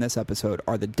talk about on this episode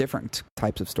are the different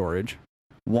types of storage,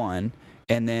 one,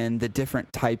 and then the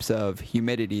different types of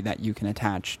humidity that you can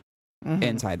attach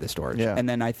inside the storage. Yeah. And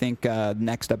then I think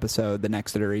next episode, the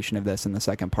next iteration of this in the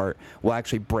second part, will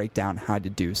actually break down how to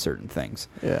do certain things.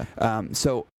 Yeah.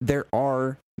 So there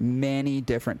are many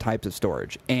different types of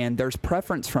storage, and there's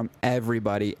preference from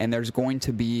everybody, and there's going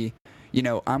to be,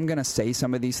 I'm going to say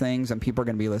some of these things, and people are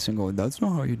going to be listening going, that's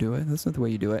not how you do it. That's not the way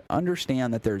you do it.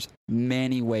 Understand that there's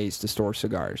many ways to store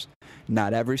cigars.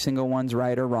 Not every single one's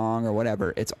right or wrong or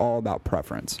whatever. It's all about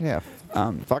preference. Yeah.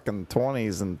 Fucking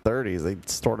 20s and 30s, they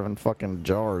stored them in fucking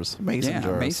jars. Mason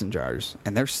jars. Mason jars.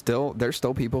 And there's still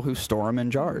people who store them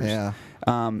in jars. Yeah.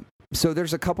 So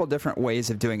there's a couple different ways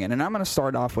of doing it. And I'm going to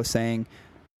start off with saying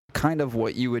kind of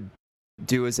what you would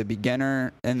do as a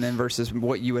beginner, and then versus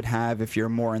what you would have if you're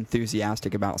more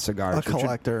enthusiastic about cigars. A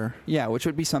collector. Which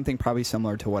would be something probably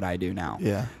similar to what I do now.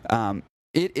 Yeah.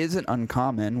 It isn't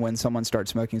uncommon when someone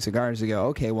starts smoking cigars to go,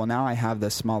 okay, well, now I have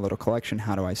this small little collection.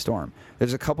 How do I store them?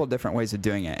 There's a couple different ways of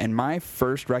doing it. And my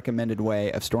first recommended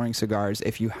way of storing cigars,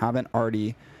 if you haven't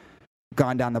already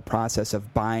gone down the process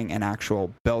of buying an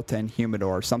actual built-in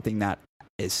humidor, something that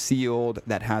is sealed,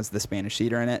 that has the Spanish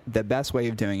cedar in it, the best way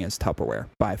of doing it is Tupperware,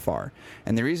 by far.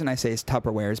 And the reason I say it's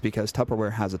Tupperware is because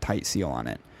Tupperware has a tight seal on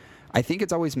it. I think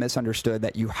it's always misunderstood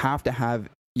that it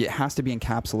has to be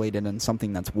encapsulated in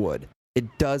something that's wood.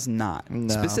 It does not.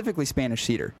 No. Specifically Spanish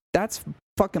cedar. That's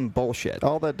fucking bullshit.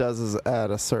 All that does is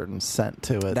add a certain scent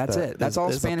to it. That's it. That's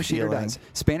all Spanish cedar does.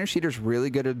 Spanish cedar is really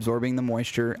good at absorbing the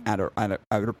moisture at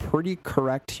a pretty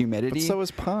correct humidity. But so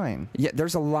is pine. Yeah,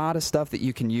 there's a lot of stuff that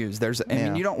you can use. I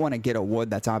mean, you don't want to get a wood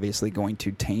that's obviously going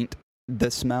to taint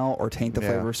the smell or taint the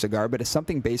flavor of cigar, but it's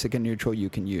something basic and neutral you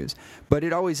can use. But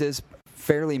it always is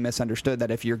fairly misunderstood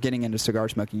that if you're getting into cigar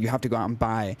smoking, you have to go out and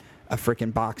buy a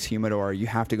freaking box humidor. You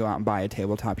have to go out and buy a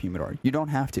tabletop humidor. You don't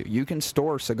have to. You can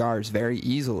store cigars very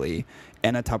easily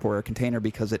in a Tupperware container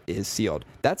because it is sealed.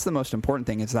 That's the most important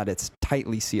thing, is that it's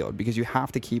tightly sealed, because you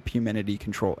have to keep humidity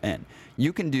control in.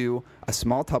 You can do a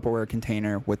small Tupperware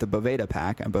container with a Boveda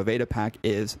pack. A Boveda pack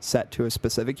is set to a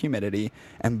specific humidity,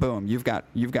 and boom, you've got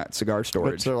cigar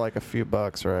storage. Which are like a few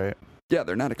bucks, right? Yeah,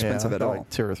 they're not expensive at all. Like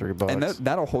 $2 or $3. And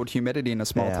that'll hold humidity in a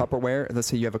small Tupperware. Let's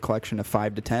say you have a collection of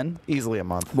 5 to 10. Easily a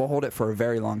month. We'll hold it for a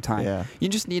very long time. Yeah. You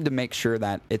just need to make sure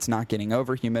that it's not getting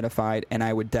over humidified, and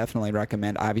I would definitely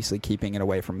recommend obviously keeping it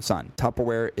away from sun.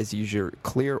 Tupperware is usually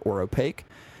clear or opaque.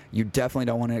 You definitely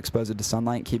don't want to expose it to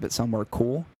sunlight. Keep it somewhere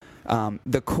cool.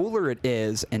 The cooler it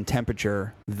is in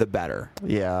temperature, the better.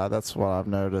 Yeah, that's what I've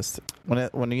noticed.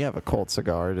 When you have a cold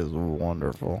cigar, it is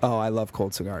wonderful. Oh, I love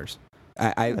cold cigars.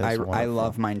 I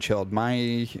love mine chilled.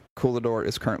 My coolador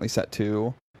is currently set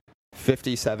to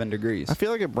 57 degrees. I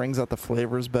feel like it brings out the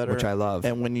flavors better, which I love.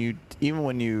 And when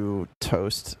you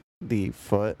toast the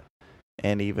foot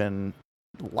and even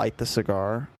light the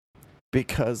cigar,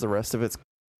 because the rest of it's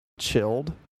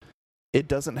chilled, it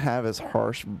doesn't have as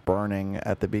harsh burning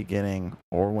at the beginning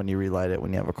or when you relight it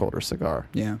when you have a colder cigar.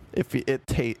 Yeah.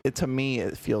 To me,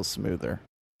 it feels smoother.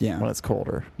 Yeah. When it's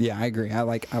colder. Yeah, I agree. I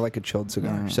like a chilled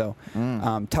cigar. So,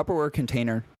 Tupperware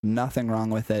container, nothing wrong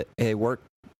with it. It worked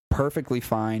perfectly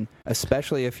fine,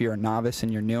 especially if you're a novice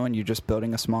and you're new and you're just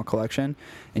building a small collection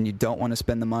and you don't want to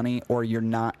spend the money, or you're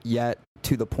not yet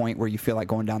to the point where you feel like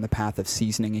going down the path of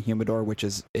seasoning a humidor, which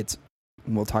is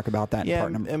we'll talk about that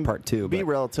in part two. Be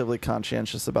relatively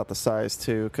conscientious about the size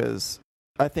too, because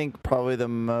I think probably the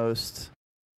most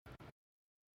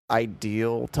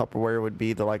ideal Tupperware would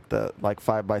be the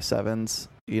 5x7s,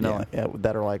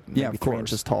 that are like maybe 3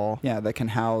 inches tall. Yeah, that can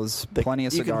house plenty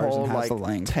of cigars and has the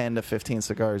length. 10 to 15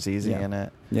 cigars easy in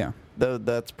it. Yeah. Though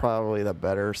that's probably the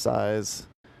better size.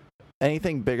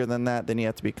 Anything bigger than that, then you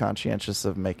have to be conscientious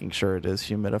of making sure it is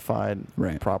humidified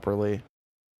properly.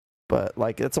 But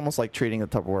it's almost like treating a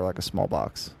Tupperware like a small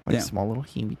box, a small little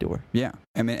humidor. Yeah,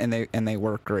 I mean, and they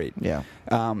work great. Yeah.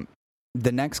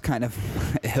 The next kind of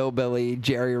hillbilly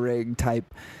jerry-rig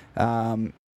type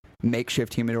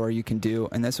makeshift humidor you can do,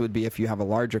 and this would be if you have a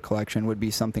larger collection, would be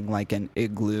something like an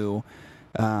igloo.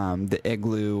 The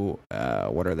igloo,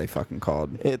 what are they fucking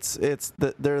called?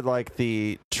 They're like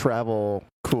the travel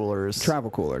coolers.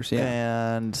 Travel coolers,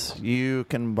 yeah. And you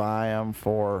can buy them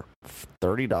for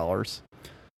 $30.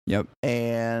 Yep.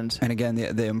 And again,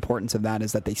 the importance of that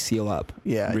is that they seal up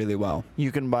really well.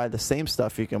 You can buy the same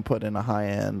stuff you can put in a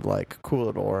high-end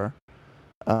coolador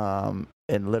and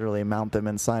literally mount them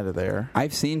inside of there.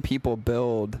 I've seen people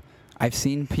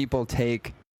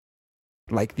take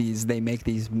they make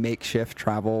these makeshift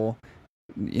travel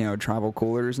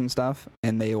coolers and stuff,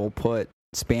 and they will put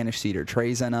Spanish cedar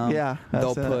trays in them. Yeah.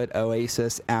 They'll put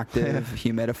Oasis active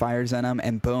humidifiers in them,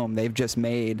 and boom, they've just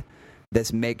made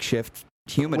this makeshift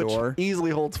humidor. Which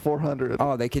easily holds 400.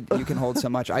 Oh, you can hold so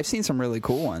much. I've seen some really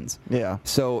cool ones. Yeah.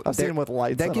 So I've seen them with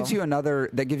lights. That gives you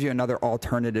another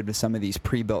alternative to some of these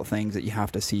pre-built things that you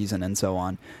have to season and so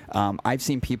on. I've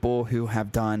seen people who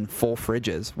have done full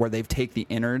fridges where they've take the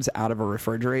innards out of a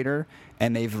refrigerator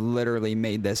and they've literally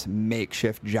made this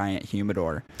makeshift giant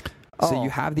humidor. So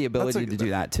you have the ability to do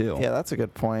that too. Yeah, that's a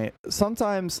good point.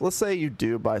 Sometimes, let's say you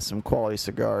do buy some quality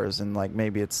cigars and like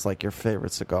maybe it's like your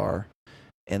favorite cigar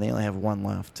and they only have one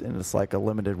left and it's like a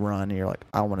limited run and you're like,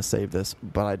 I want to save this,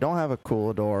 but I don't have a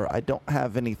coolador. I don't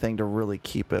have anything to really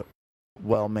keep it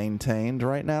well maintained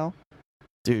right now.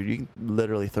 Dude, you can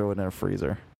literally throw it in a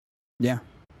freezer. Yeah.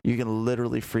 You can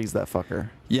literally freeze that fucker.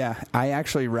 Yeah, I've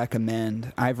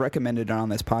recommended it on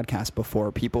this podcast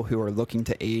before, people who are looking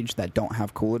to age that don't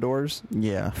have cooladors.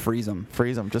 Yeah. Freeze them.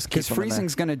 Freeze them. Just keep them in there. Because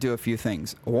freezing's going to do a few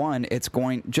things. One, it's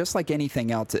going, just like anything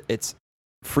else, it's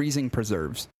freezing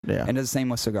preserves. Yeah. And it's the same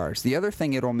with cigars. The other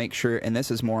thing it'll make sure, and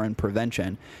this is more in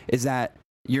prevention, is that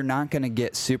you're not going to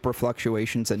get super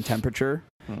fluctuations in temperature.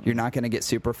 You're not going to get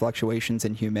super fluctuations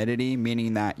in humidity,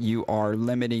 meaning that you are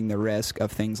limiting the risk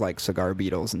of things like cigar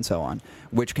beetles and so on,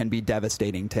 which can be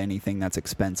devastating to anything that's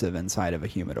expensive inside of a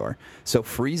humidor. So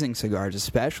freezing cigars,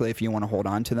 especially if you want to hold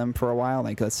on to them for a while,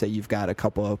 like let's say you've got a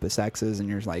couple Opus X's and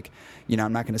you're like,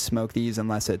 I'm not going to smoke these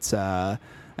unless it's a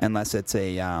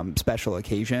special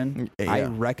occasion. Yeah. I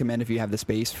recommend, if you have the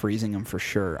space, freezing them for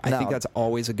sure. I think that's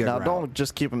always a good route. Don't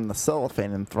just keep them in the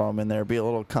cellophane and throw them in there. Be a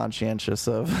little conscientious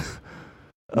of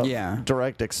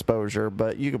direct exposure,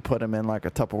 but you could put them in like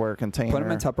a Tupperware container. Put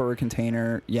them in a Tupperware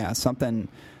container. Yeah, something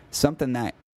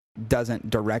that doesn't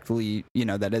directly,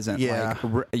 that isn't like,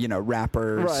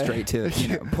 wrapper straight to,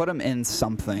 put them in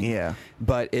something. Yeah.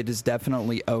 But it is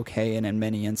definitely okay and in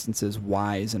many instances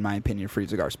wise, in my opinion, to freeze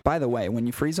cigars. By the way, when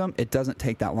you freeze them, it doesn't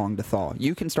take that long to thaw.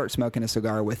 You can start smoking a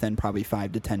cigar within probably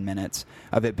 5 to 10 minutes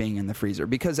of it being in the freezer,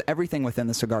 because everything within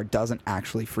the cigar doesn't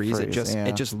actually freeze. It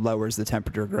just lowers the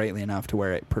temperature greatly enough to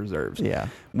where it preserves. Yeah.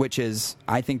 Which is,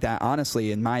 I think that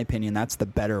honestly, in my opinion, that's the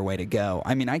better way to go.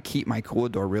 I mean, I keep my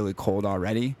coolador really cold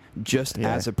already, just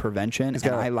as a prevention, and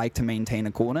I like to maintain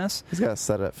a coolness. He's got it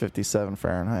set at 57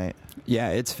 Fahrenheit. Yeah,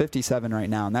 it's 57 right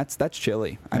now, and that's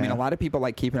chilly. I mean, a lot of people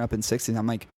like keeping it up in 60s. I'm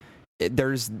like,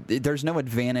 there's no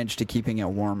advantage to keeping it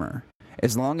warmer.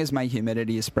 As long as my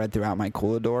humidity is spread throughout my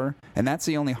coolador, and that's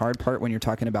the only hard part when you're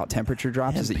talking about temperature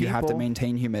drops, is that you have to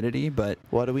maintain humidity. But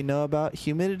what do we know about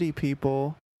humidity,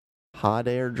 people? Hot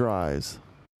air dries.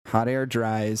 Hot air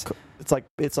dries.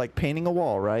 It's like painting a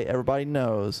wall, right? Everybody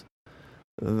knows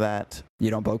that you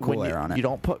don't blow cool air on it. You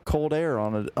don't put cold air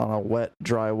on a wet,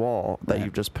 dry wall that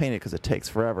you've just painted, because it takes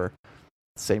forever.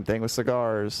 Same thing with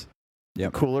cigars.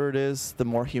 Yep. The cooler it is, the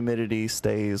more humidity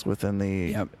stays within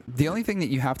the... Yep. The only thing that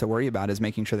you have to worry about is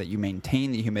making sure that you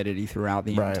maintain the humidity throughout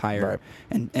the entire...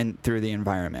 And through the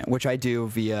environment, which I do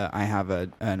via... I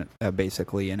have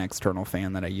basically an external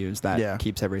fan that I use that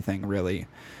keeps everything really...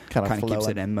 Kind of keeps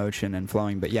it in motion and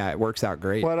flowing. But yeah, it works out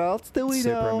great. What else do we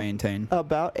know maintain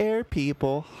about air,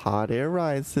 people? Hot air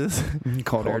rises.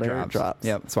 Cold air drops.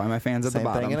 Yep, that's why my fan's at the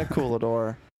bottom. Same thing in a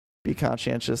coolador. Be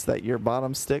conscientious that your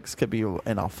bottom sticks could be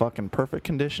in a fucking perfect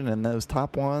condition, and those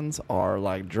top ones are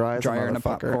like drier than a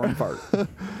popcorn fart.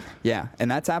 Yeah, and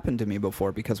that's happened to me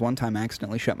before, because one time I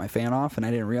accidentally shut my fan off and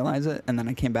I didn't realize it, and then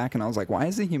I came back and I was like, why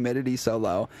is the humidity so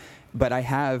low? But I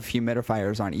have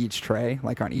humidifiers on each tray,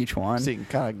 like on each one. So you can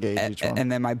kind of gauge each one.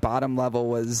 And then my bottom level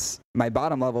was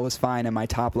fine, and my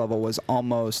top level was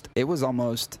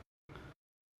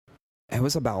it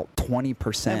was about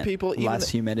 20% less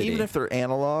humidity. Even if they're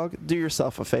analog, do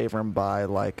yourself a favor and buy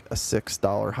like a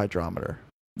 $6 hydrometer.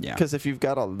 Yeah. Because if you've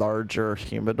got a larger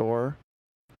humidor,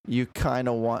 you kind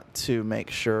of want to make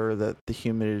sure that the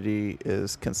humidity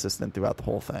is consistent throughout the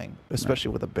whole thing,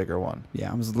 especially with a bigger one.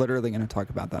 Yeah, I was literally going to talk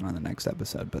about that on the next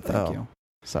episode, but thank you.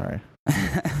 Sorry.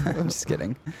 I'm just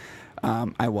kidding.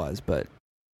 I was, but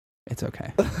it's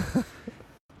okay.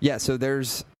 Yeah, so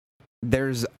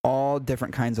there's all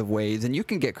different kinds of ways, and you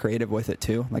can get creative with it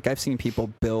too. Like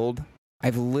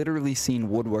I've literally seen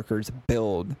woodworkers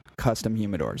build custom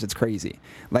humidors. It's crazy.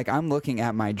 Like I'm looking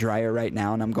at my dryer right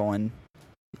now and I'm going,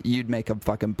 you'd make a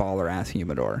fucking baller ass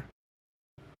humidor.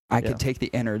 I could take the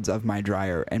innards of my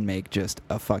dryer and make just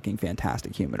a fucking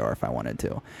fantastic humidor if I wanted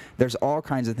to. There's all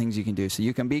kinds of things you can do. So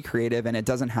you can be creative, and it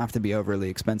doesn't have to be overly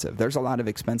expensive. There's a lot of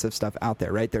expensive stuff out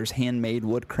there, right? There's handmade,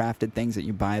 wood-crafted things that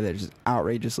you buy that are just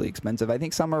outrageously expensive. I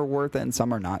think some are worth it and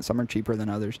some are not. Some are cheaper than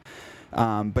others.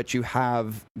 But you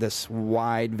have this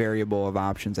wide variable of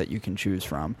options that you can choose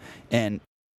from. And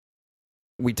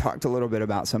we talked a little bit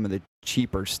about some of the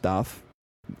cheaper stuff.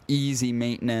 easy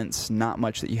maintenance, not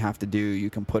much that you have to do. You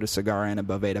can put a cigar in, a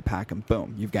Boveda pack, and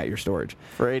boom, you've got your storage.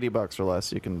 For $80 or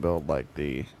less, you can build like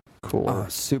the cooler. Oh,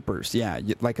 supers, yeah,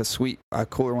 like a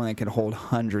cooler one that can hold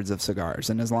hundreds of cigars,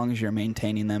 and as long as you're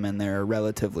maintaining them and they're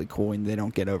relatively cool and they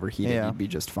don't get overheated, Yeah. you'd be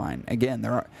just fine. Again,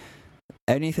 there are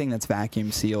anything that's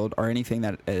vacuum sealed or anything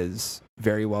that is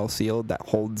very well sealed that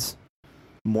holds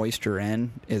moisture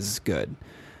in is good.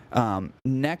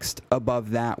 Next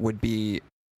above that would be,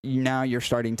 now you're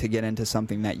starting to get into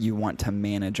something that you want to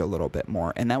manage a little bit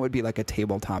more, and that would be like a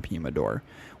tabletop humidor,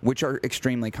 which are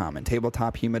extremely common.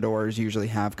 Tabletop humidors usually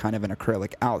have kind of an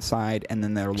acrylic outside, and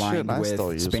then they're lined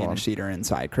with Spanish cedar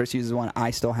inside. Chris uses one. I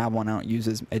still have one. I don't use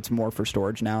it. It's more for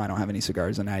storage now. I don't have any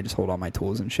cigars in it. I just hold all my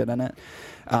tools and shit in it.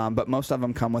 But most of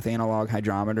them come with analog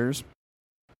hydrometers,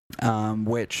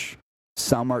 which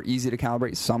some are easy to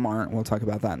calibrate, some aren't. We'll talk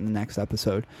about that in the next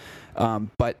episode.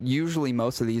 But usually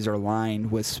most of these are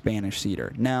lined with Spanish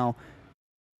cedar. Now,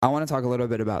 I want to talk a little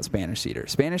bit about Spanish cedar.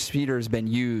 Spanish cedar has been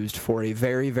used for a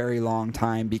very, very long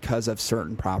time because of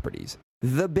certain properties.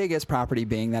 The biggest property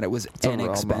being that it was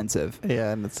inexpensive.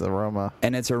 Yeah, and its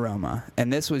aroma.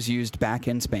 And this was used back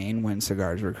in Spain when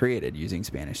cigars were created using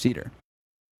Spanish cedar.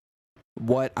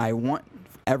 What I want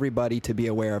everybody to be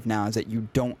aware of now is that you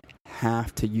don't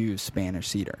have to use Spanish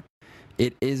cedar.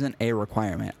 It isn't a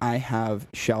requirement. I have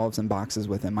shelves and boxes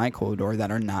within my corridor that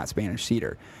are not Spanish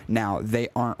cedar. Now, they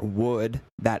aren't wood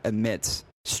that emits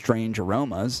strange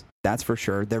aromas, that's for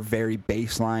sure. They're very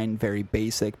baseline, very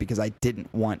basic, because I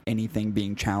didn't want anything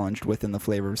being challenged within the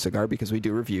flavor of a cigar, because we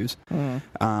do reviews.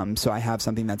 So I have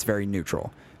something that's very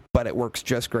neutral. But it works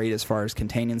just great as far as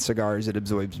containing cigars. It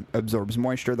absorbs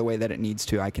moisture the way that it needs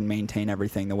to. I can maintain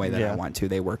everything the way that I want to.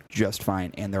 They work just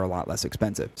fine, and they're a lot less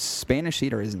expensive. Spanish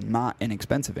cedar is not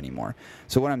inexpensive anymore.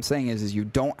 So what I'm saying is you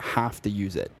don't have to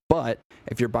use it. But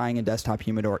if you're buying a desktop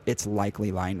humidor, it's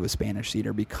likely lined with Spanish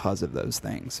cedar because of those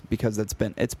things, because it's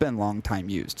been long time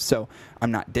used. So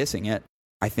I'm not dissing it.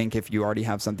 I think if you already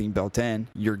have something built in,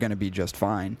 you're going to be just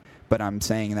fine. But I'm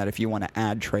saying that if you want to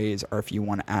add trays or if you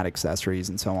want to add accessories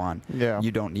and so on,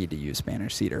 you don't need to use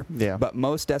Spanish cedar. Yeah. But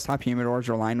most desktop humidors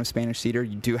are lined with Spanish cedar.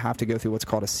 You do have to go through what's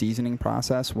called a seasoning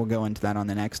process. We'll go into that on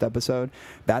the next episode.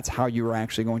 That's how you are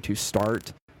actually going to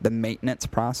start the maintenance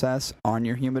process on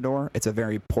your humidor. It's a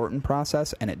very important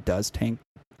process, and it does take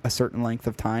a certain length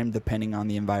of time depending on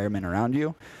the environment around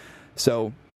you.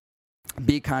 So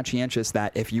be conscientious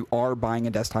that if you are buying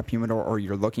a desktop humidor or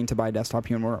you're looking to buy a desktop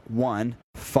humidor, 1,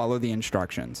 follow the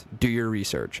instructions. Do your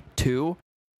research. 2,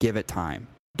 give it time.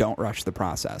 Don't rush the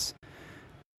process.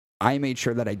 I made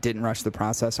sure that I didn't rush the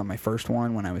process on my first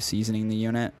one when I was seasoning the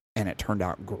unit, and it turned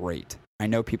out great. I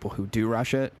know people who do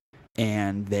rush it,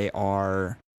 and they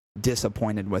are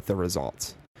disappointed with the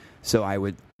results. So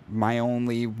my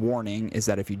only warning is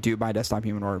that if you do buy a desktop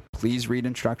humidor, please read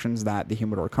instructions that the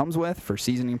humidor comes with for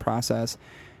seasoning process,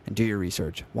 and do your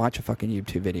research. Watch a fucking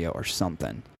YouTube video or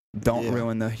something. Don't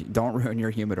ruin your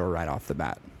humidor right off the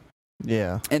bat.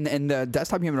 Yeah. And the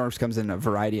desktop humidor comes in a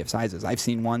variety of sizes. I've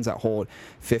seen ones that hold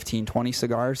 15, 20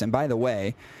 cigars. And by the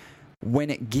way, when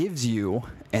it gives you,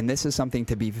 and this is something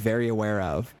to be very aware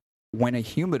of, when a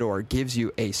humidor gives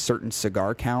you a certain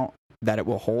cigar count that it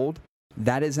will hold,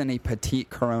 that is in a petite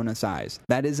Corona size.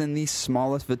 That is in the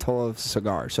smallest vitola of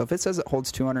cigar. So if it says it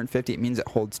holds 250, it means it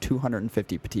holds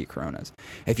 250 petite Coronas.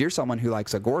 If you're someone who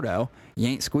likes a Gordo, you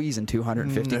ain't squeezing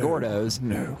 250 Gordos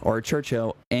or a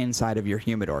Churchill inside of your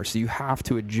humidor. So you have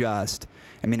to adjust.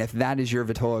 I mean, if that is your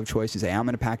vitola of choice, you say, I'm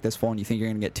going to pack this full, and you think you're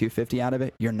going to get 250 out of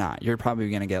it, you're not. You're probably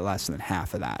going to get less than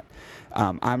half of that.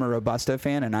 I'm a Robusto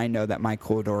fan, and I know that my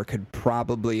Coolidor could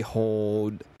probably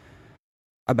hold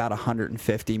about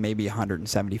 150, maybe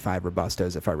 175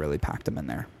 Robustos if I really packed them in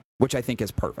there, which I think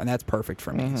is perfect. And that's perfect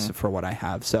for me for what I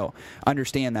have. So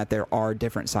understand that there are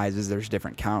different sizes. There's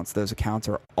different counts. Those accounts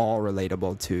are all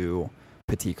relatable to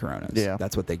Petit Coronas. Yeah.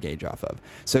 That's what they gauge off of.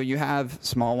 So you have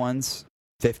small ones,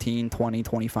 15, 20,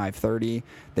 25, 30.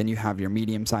 Then you have your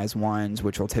medium-sized ones,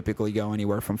 which will typically go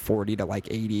anywhere from 40 to like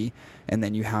 80. And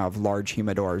then you have large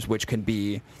humidors, which can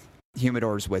be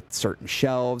humidors with certain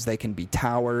shelves. They can be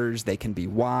towers. They can be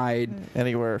wide.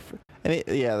 Anywhere.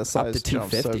 The size up to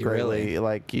 250, so really.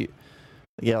 Like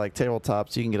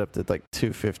tabletops, you can get up to like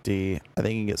 250. I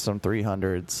think you can get some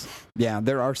 300s. Yeah,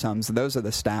 there are some. So those are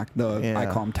the stacked, I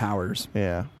call them towers.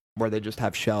 Yeah. Where they just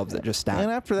have shelves that just stack.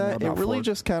 And after that, it really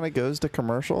just kind of goes to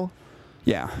commercial.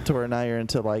 Yeah. To where now you're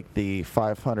into like the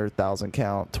 500,000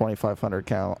 count, 2,500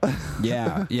 count.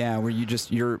 Yeah, where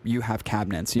you have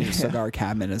cabinets, a cigar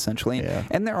cabinet essentially. Yeah.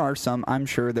 And there are some, I'm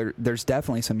sure there's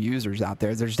definitely some users out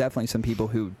there. There's definitely some people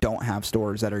who don't have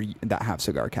stores that have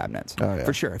cigar cabinets. Oh, yeah.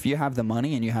 For sure. If you have the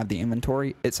money and you have the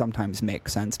inventory, it sometimes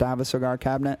makes sense to have a cigar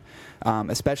cabinet,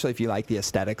 especially if you like the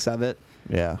aesthetics of it.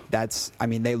 Yeah.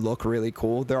 They look really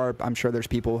cool. I'm sure there's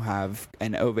people who have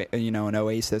an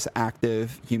Oasis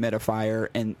active humidifier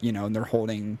and they're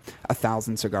holding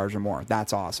 1,000 cigars or more.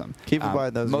 That's awesome. Keep in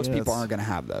mind those most units, people aren't going to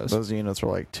have those. Those units are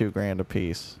like $2,000 a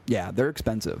piece. Yeah, they're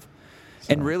expensive.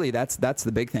 So. And really, that's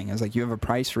the big thing is like you have a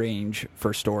price range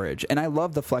for storage, and I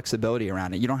love the flexibility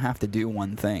around it. You don't have to do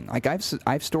one thing. Like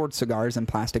I've stored cigars in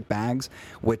plastic bags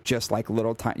with just like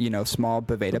little small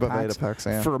Boveda packs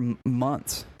yeah. for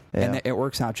months. Yeah. And it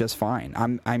works out just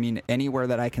fine. Anywhere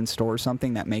that I can store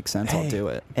something that makes sense, I'll do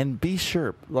it. And be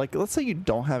sure, like, let's say you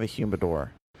don't have a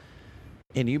humidor,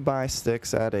 and you buy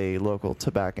sticks at a local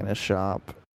tobacconist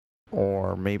shop,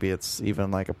 or maybe it's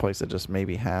even like a place that just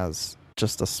maybe has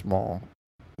just a small,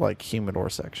 like, humidor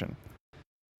section.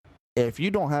 If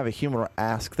you don't have a humidor,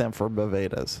 ask them for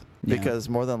Bovedas. Yeah. Because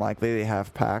more than likely they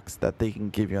have packs that they can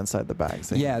give you inside the bags.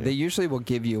 They usually will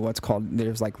give you what's called,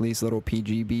 there's like these little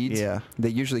PG beads. Yeah. They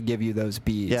usually give you those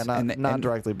beads. Yeah, not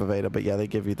directly Boveda, but yeah, they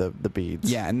give you the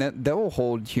beads. Yeah, and they'll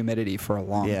hold humidity for a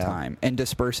long time and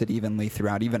disperse it evenly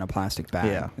throughout even a plastic bag.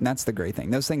 Yeah. And that's the great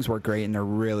thing. Those things work great and they're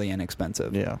really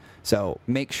inexpensive. Yeah. So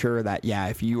make sure that,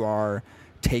 if you are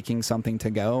taking something to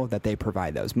go, that they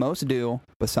provide those. Most do,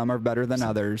 but some are better than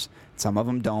others. Some of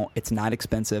them don't. It's not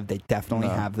expensive. They definitely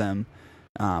have them.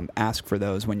 Ask for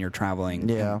those when you're traveling.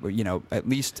 Yeah. At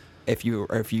least if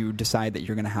you decide that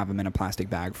you're going to have them in a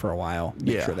plastic bag for a while,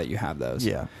 make sure that you have those.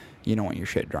 Yeah. You don't want your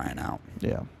shit drying out.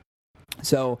 Yeah.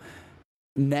 So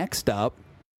next up,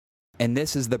 and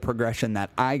this is the progression that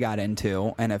I got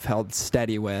into and have held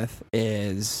steady with,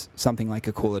 is something like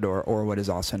a coolador, or what is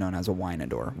also known as a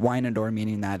wineador. Wineador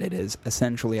meaning that it is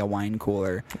essentially a wine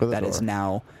cooler that is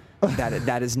now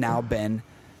that has now been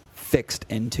fixed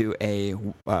into a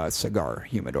cigar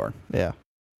humidor. Yeah.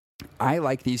 I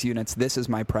like these units. This is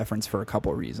my preference for a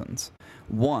couple reasons.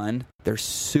 One, they're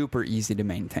super easy to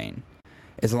maintain.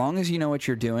 As long as you know what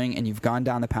you're doing and you've gone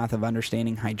down the path of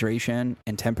understanding hydration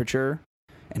and temperature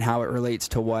and how it relates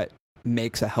to what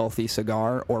makes a healthy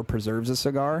cigar or preserves a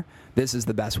cigar, this is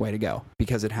the best way to go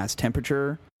because it has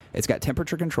temperature. It's got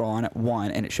temperature control on it,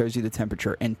 one, and it shows you the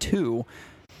temperature. And two,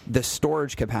 the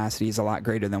storage capacity is a lot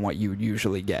greater than what you would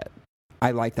usually get.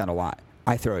 I like that a lot.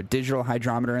 I throw a digital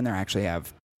hydrometer in there. I actually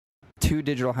have 2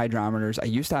 digital hydrometers. I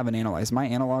used to have an analog. Is my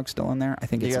analog still in there? I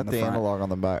think it's in the front. You got the analog on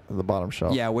the back, the bottom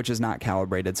shelf. Yeah, which is not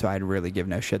calibrated, so I'd really give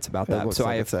no shits about that. It looks so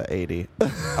like it's at 80.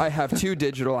 I have 2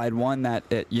 digital. I had one that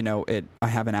I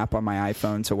have an app on my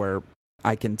iPhone, so where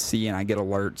I can see and I get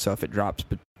alerts. So if it drops,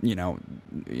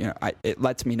 it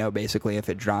lets me know basically if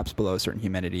it drops below a certain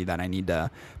humidity that I need to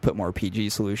put more PG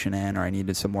solution in, or I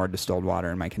needed some more distilled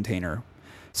water in my container.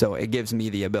 So it gives me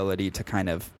the ability to kind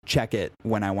of check it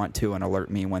when I want to and alert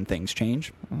me when things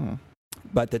change. Mm-hmm.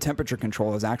 But the temperature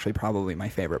control is actually probably my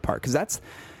favorite part, because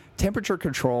temperature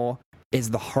control is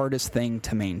the hardest thing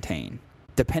to maintain,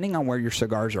 depending on where your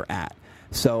cigars are at.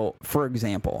 So, for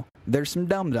example, there's some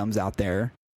dum-dums out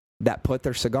there that put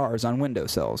their cigars on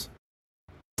windowsills.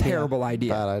 Terrible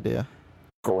idea. Bad idea.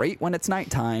 Great when it's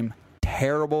nighttime.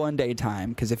 Terrible in daytime,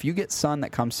 because if you get sun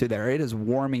that comes through there, it is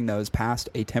warming those past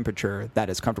a temperature that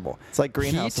is comfortable. It's like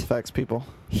greenhouse effects, people.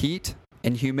 Heat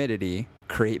and humidity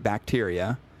create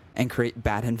bacteria and create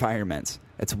bad environments.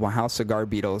 It's how cigar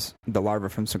beetles, the larvae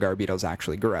from cigar beetles,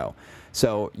 actually grow.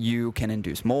 So you can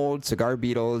induce mold, cigar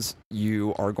beetles.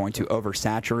 You are going to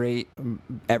oversaturate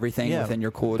everything within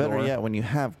your cooler door. Better yet, when you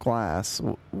have glass,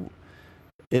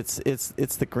 it's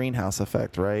the greenhouse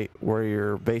effect, right? Where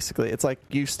you're basically, it's like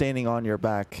you standing on your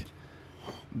back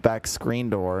screen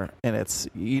door, and it's,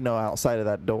 outside of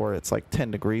that door, it's like 10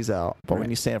 degrees out. But when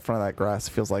you stand in front of that glass,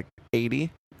 it feels like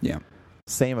 80. Yeah.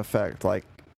 Same effect. Like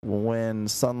when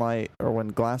sunlight, or when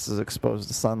glass is exposed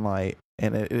to sunlight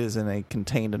and it is in a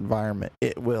contained environment,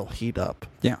 it will heat up.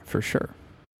 Yeah, for sure.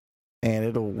 And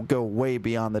it'll go way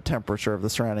beyond the temperature of the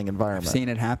surrounding environment. I've seen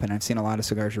it happen. I've seen a lot of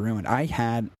cigars ruined.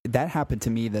 That happened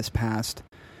to me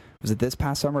was it this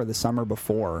past summer or the summer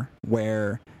before,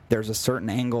 where there's a certain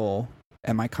angle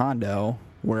at my condo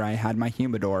where I had my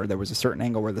humidor. There was a certain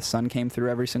angle where the sun came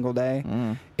through every single day,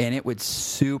 and it would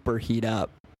super heat up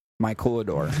my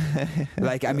coolador.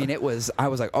 I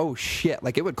was like, oh shit,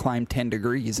 like it would climb 10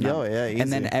 degrees. Easy.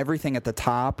 And then everything at the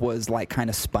top was like kind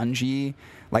of spongy.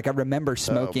 Like I remember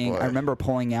smoking, I remember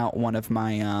pulling out one of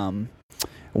my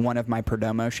one of my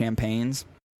Perdomo champagnes.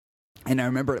 And I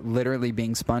remember it literally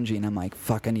being spongy, and I'm like,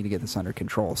 fuck, I need to get this under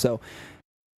control. So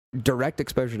direct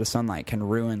exposure to sunlight can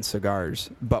ruin cigars.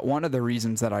 But one of the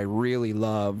reasons that I really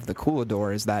love the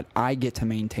Coolador is that I get to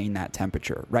maintain that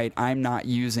temperature, right? I'm not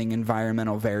using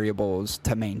environmental variables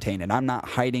to maintain it. I'm not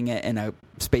hiding it in a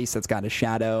space that's got a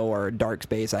shadow or a dark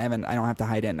space. I don't have to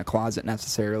hide it in a closet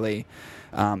necessarily.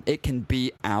 It can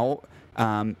be out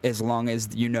as long as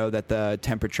you know that the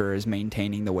temperature is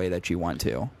maintaining the way that you want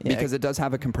to. Yeah. Because it does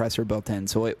have a compressor built in,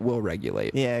 so it will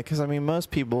regulate. Yeah, because, I mean,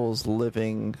 most people's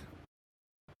living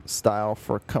style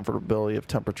for comfortability of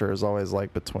temperature is always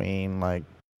like between like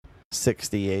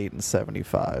 68 and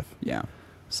 75. Yeah.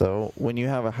 So when you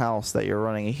have a house that you're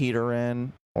running a heater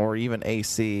in or even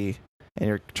AC and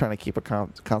you're trying to keep a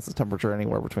constant temperature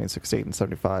anywhere between 68 and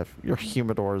 75, your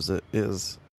humidor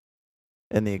is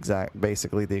in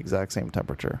basically the exact same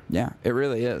temperature. Yeah, it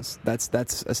really is.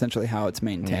 That's essentially how it's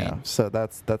maintained. Yeah. So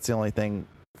that's the only thing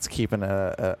it's keeping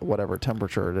at whatever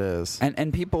temperature it is.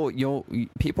 And people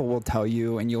will tell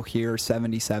you, and you'll hear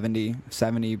 70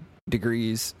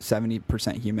 degrees,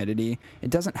 70% humidity. It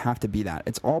doesn't have to be that.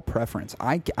 It's all preference.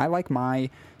 I like my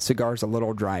cigars a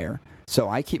little drier, so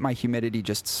I keep my humidity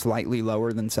just slightly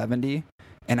lower than 70,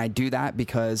 and I do that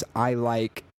because I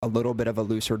like a little bit of a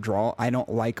looser draw. I don't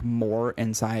like more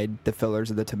inside the fillers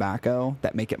of the tobacco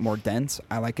that make it more dense.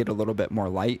 I like it a little bit more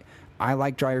light. I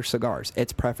like drier cigars.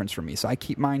 It's preference for me. So I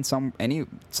keep mine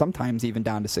sometimes even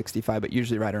down to 65, but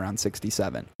usually right around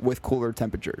 67 with cooler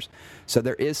temperatures. So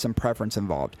there is some preference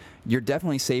involved. You're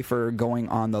definitely safer going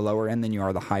on the lower end than you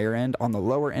are the higher end. On the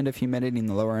lower end of humidity and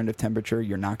the lower end of temperature,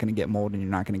 you're not going to get mold and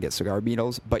you're not going to get cigar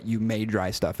beetles, but you may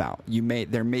dry stuff out.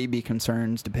 There may be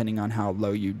concerns depending on how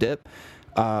low you dip.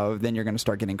 Then you're going to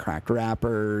start getting cracked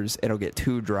wrappers. It'll get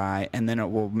too dry, and then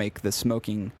it will make the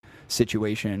smoking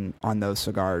situation on those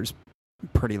cigars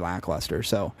pretty lackluster.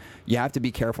 So you have to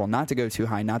be careful not to go too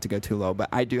high, not to go too low, but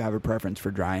I do have a preference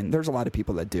for dry, and there's a lot of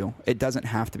people that do. It doesn't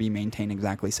have to be maintained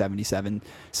exactly 70.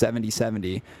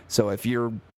 So if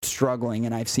you're struggling,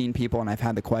 and I've seen people and I've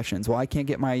had the questions, well, I can't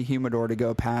get my humidor to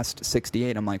go past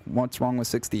 68. I'm like, what's wrong with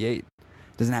 68?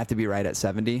 Doesn't have to be right at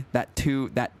 70.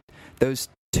 Those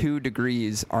 2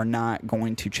 degrees are not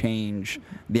going to change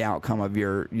the outcome of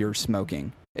your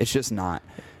smoking. It's just not.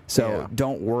 So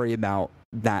Don't worry about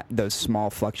those small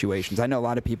fluctuations. I know a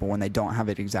lot of people, when they don't have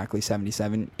it exactly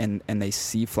 77 and they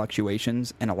see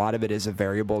fluctuations, and a lot of it is a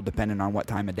variable depending on what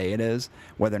time of day it is,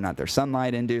 whether or not they're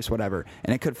sunlight induced, whatever,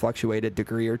 and it could fluctuate a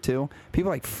degree or two. People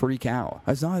like freak out.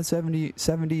 It's not 70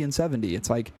 and 70. It's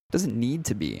like, it doesn't need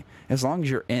to be. As long as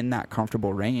you're in that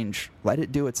comfortable range, let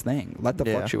it do its thing. Let the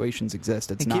fluctuations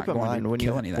exist. It's not going to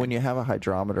kill anything. When you have a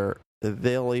hydrometer,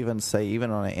 they'll even say,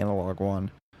 even on an analog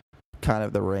one, kind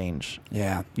of the range.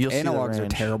 Yeah, Analogs are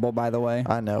terrible, by the way.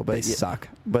 I know, but they suck.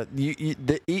 But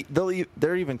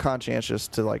they're even conscientious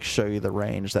to like show you the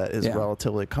range that is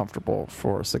relatively comfortable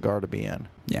for a cigar to be in.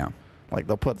 Yeah, like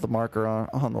they'll put the marker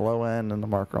on the low end and the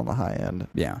marker on the high end.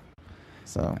 Yeah.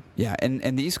 So yeah,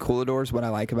 and these Cooladors, what I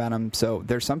like about them, so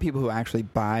there's some people who actually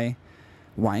buy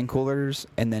wine coolers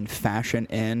and then fashion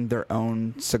in their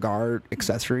own cigar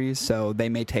accessories. So they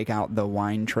may take out the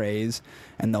wine trays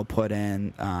and they'll put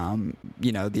in,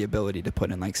 the ability to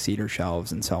put in like cedar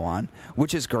shelves and so on,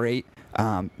 which is great.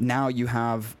 Now you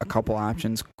have a couple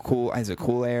options: Cool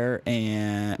Air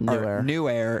and New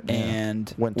Air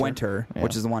and Winter,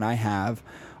 which is the one I have.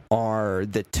 Are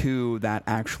the two that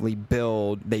actually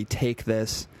build. They take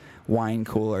this wine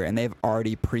cooler and they've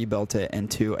already pre-built it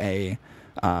into a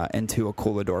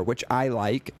Coolador, which I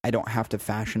like. I don't have to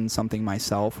fashion something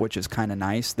myself, which is kind of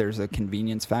nice. There's a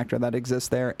convenience factor that exists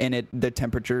there, and the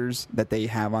temperatures that they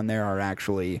have on there are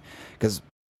actually, because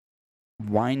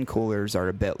wine coolers are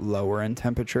a bit lower in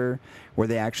temperature, where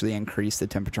they actually increase the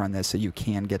temperature on this so you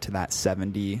can get to that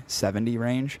 70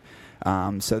 range.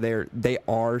 So they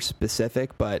are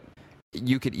specific, but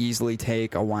you could easily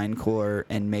take a wine cooler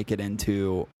and make it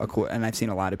into a cooler. And I've seen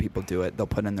a lot of people do it. They'll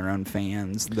put in their own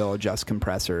fans, they'll adjust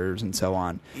compressors and so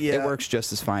on. Yeah. It works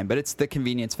just as fine, but it's the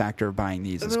convenience factor of buying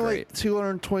these is great.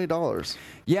 Like $220.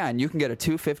 Yeah, and you can get a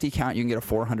 250 count, you can get a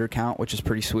 400 count, which is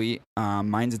pretty sweet.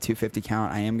 Mine's a 250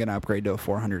 count. I am going to upgrade to a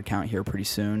 400 count here pretty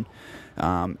soon,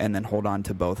 and then hold on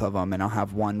to both of them. And I'll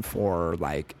have one for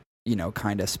like,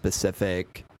 kind of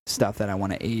specific stuff that I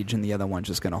want to age, and the other one's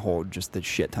just going to hold just the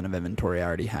shit ton of inventory I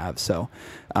already have. So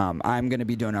I'm going to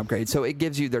be doing upgrades. So it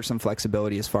gives you, there's some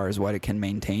flexibility as far as what it can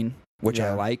maintain, which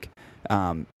I like.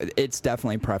 It's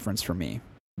definitely preference for me.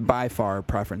 By far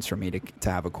preference for me to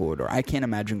have a Coolador. I can't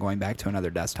imagine going back to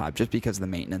another desktop just because the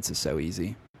maintenance is so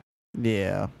easy.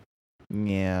 Yeah.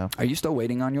 Are you still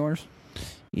waiting on yours?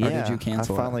 Yeah, did you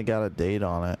cancel I finally got a date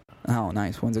on it. Oh,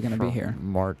 nice. When's it going to be for here?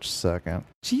 March 2nd.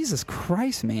 Jesus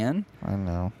Christ, man. I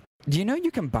know. Do you know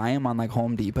you can buy them on like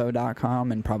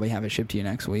HomeDepot.com and probably have it shipped to you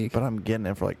next week? But I'm getting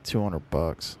it for like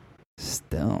 $200.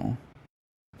 Still.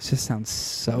 It just sounds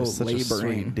so It's such a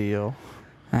laboring. sweet deal.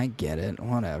 I get it.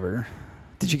 Whatever.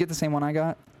 Did you get the same one I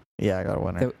got? Yeah, I got a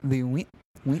winner. The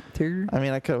winter? I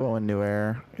mean, I could have went with New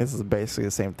Air. This is basically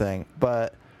the same thing.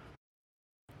 But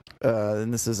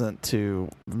and this isn't to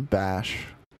bash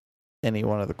any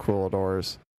one of the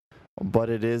Cooladors, but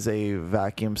it is a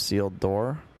vacuum sealed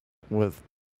door with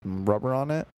rubber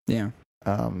on it. Yeah.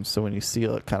 So when you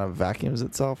seal it, kind of vacuums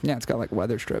itself. Yeah, it's got like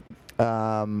weather strip.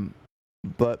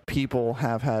 But people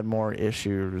have had more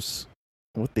issues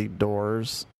with the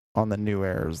doors on the New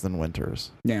Airs than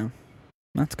Winters. Yeah.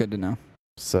 That's good to know.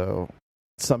 So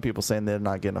some people saying they're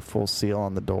not getting a full seal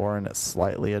on the door and it's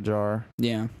slightly ajar.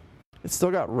 Yeah. It's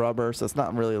still got rubber, so it's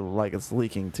not really like it's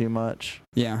leaking too much.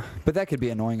 Yeah. But that could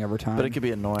be annoying over time. But it could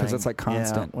be annoying. Because it's like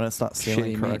constant when it's not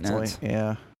sealing shitty correctly. maintenance.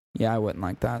 Yeah. Yeah, I wouldn't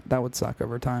like that. That would suck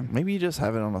over time. Maybe you just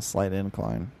have it on a slight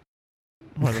incline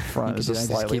where the front is just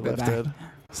slightly keep it back. lifted.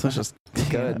 So it's just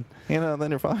good. Then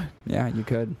you're fine. Yeah, you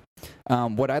could.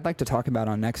 What I'd like to talk about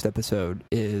on next episode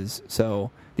is,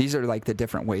 so these are like the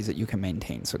different ways that you can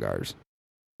maintain cigars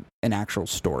in actual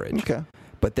storage. Okay.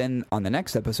 But then on the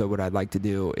next episode, what I'd like to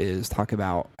do is talk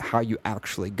about how you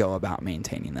actually go about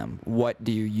maintaining them. What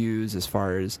do you use as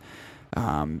far as,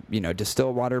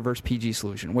 distilled water versus PG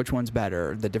solution? Which one's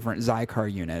better? The different Cigar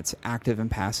units, active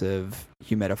and passive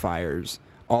humidifiers,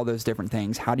 all those different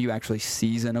things. How do you actually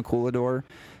season a Coolador?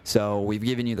 So we've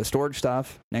given you the storage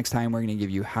stuff. Next time, we're going to give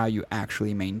you how you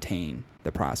actually maintain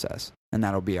the process. And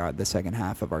that'll be the second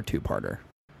half of our two-parter.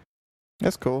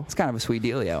 That's cool. It's kind of a sweet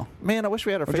dealio. Man, I wish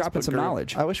we had our We're Facebook dropping some group.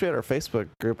 knowledge. I wish we had our Facebook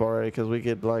group already because we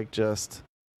could like just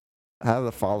have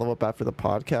the follow-up after the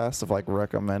podcast of like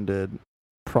recommended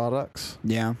products.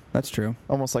 Yeah, that's true.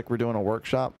 Almost like we're doing a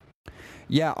workshop.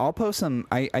 Yeah, I'll post some.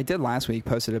 I did last week,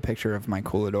 posted a picture of my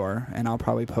Coolador, and I'll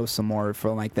probably post some more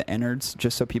for like the innards,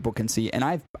 just so people can see. And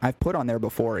I've put on there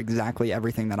before exactly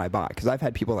everything that I bought, because I've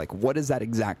had people like, what is that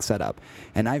exact setup?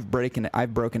 And I've broken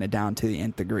it down to the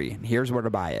nth degree. Here's where to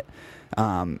buy it.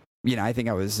 I think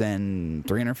I was in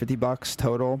 $350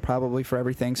 total probably for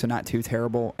everything, so not too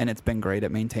terrible. And it's been great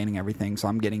at maintaining everything, so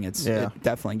I'm getting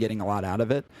definitely getting a lot out of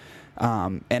it.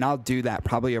 And I'll do that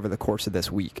probably over the course of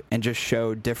this week and just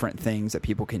show different things that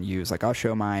people can use. Like I'll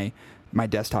show my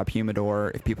desktop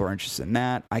humidor. If people are interested in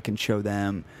that, I can show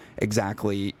them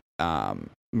exactly my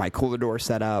Coolador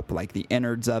setup, like the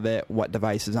innards of it, what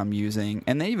devices I'm using,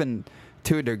 and then even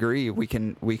to a degree we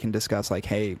can discuss like,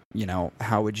 hey,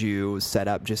 how would you set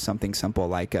up just something simple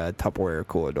like a Tupperware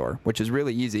Coolador, which is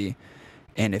really easy.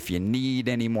 And if you need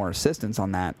any more assistance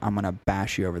on that, I'm going to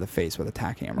bash you over the face with a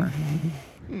tack hammer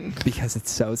because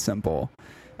it's so simple.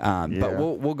 But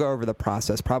we'll go over the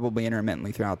process probably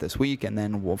intermittently throughout this week, and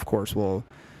then we'll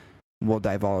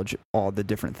divulge all the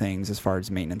different things as far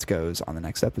as maintenance goes on the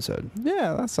next episode.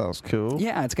 Yeah, that sounds cool.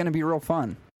 Yeah, it's going to be real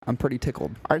fun. I'm pretty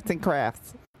tickled. Arts and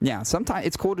crafts. Yeah, sometimes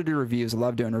it's cool to do reviews. I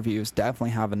love doing reviews.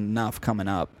 Definitely have enough coming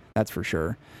up. That's for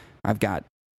sure. I've got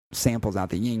samples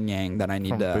out the yin yang that I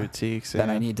need boutiques, that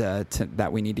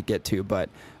we need to get to, but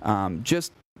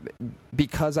just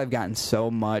because I've gotten so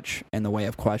much in the way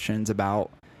of questions about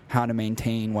how to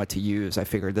maintain, what to use, I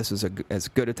figured this is as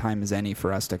good a time as any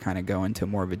for us to kind of go into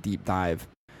more of a deep dive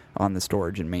on the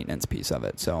storage and maintenance piece of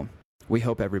it. So we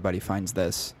hope everybody finds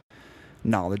this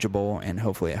knowledgeable, and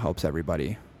hopefully it helps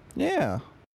everybody. Yeah.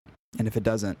 And if it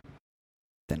doesn't,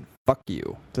 then fuck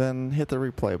you. Then hit the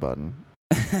replay button.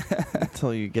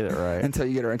 Until you get it right. Until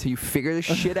you figure this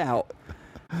shit out.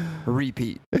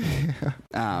 Repeat.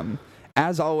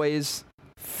 As always,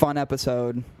 fun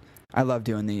episode. I love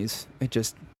doing these.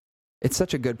 It's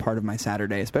such a good part of my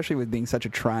Saturday, especially with being such a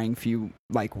trying few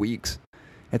weeks.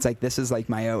 It's like this is like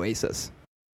my oasis.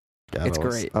 God, it's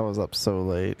great. I was up so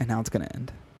late. And now it's gonna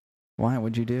end. Why?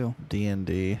 What'd you do?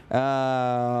 D&D.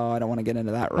 Oh, I don't want to get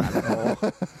into that rabbit hole.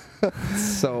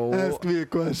 So ask me a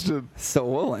question. So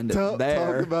we'll end it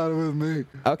there. Talk about it with me.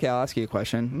 Okay, I'll ask you a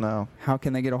question. No. How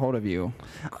can they get a hold of you,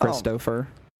 Christopher?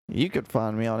 You could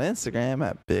find me on Instagram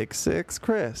at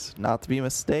Big6Chris. Not to be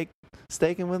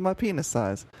mistaken with my penis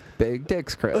size. Big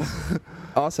Dicks Chris.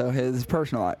 Also, his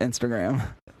personal Instagram.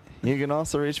 You can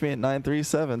also reach me at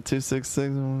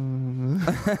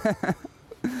 937-266.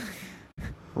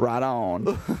 Right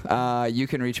on. You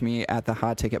can reach me at the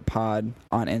Hot Ticket Pod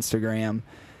on Instagram.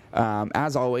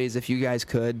 As always, if you guys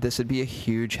could, this would be a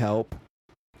huge help,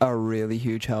 a really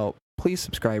huge help. please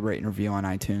subscribe, rate, and review on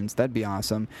iTunes. That'd be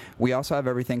awesome. We also have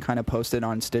everything kind of posted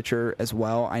on Stitcher as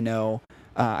well. I know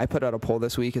I put out a poll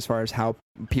this week as far as how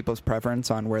people's preference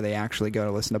on where they actually go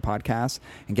to listen to podcasts.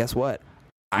 And guess what?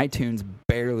 iTunes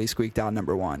barely squeaked out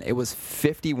number one. It was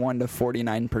 51 to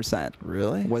 49%.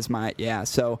 Really? Was my, yeah.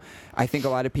 So I think a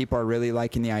lot of people are really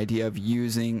liking the idea of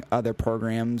using other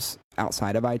programs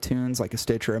outside of iTunes, like a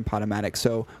Stitcher and Podomatic.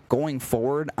 So going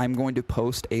forward, I'm going to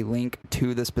post a link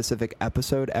to the specific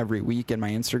episode every week in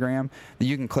my Instagram.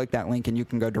 You can click that link and you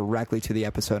can go directly to the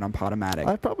episode on Podomatic.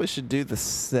 I probably should do the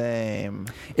same.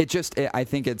 I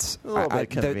think it's a little bit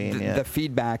convenient. The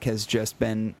feedback has just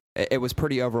been, it was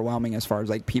pretty overwhelming as far as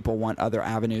like people want other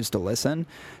avenues to listen.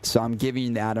 So I'm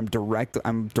giving that,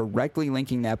 I'm directly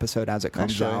linking the episode as it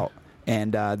comes out.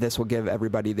 And this will give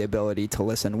everybody the ability to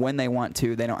listen when they want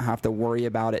to. They don't have to worry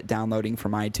about it downloading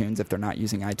from iTunes if they're not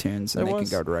using iTunes, and they can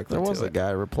go directly to it. There was a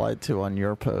guy replied to on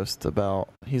your post about,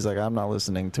 he's like, I'm not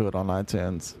listening to it on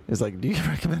iTunes. He's like, do you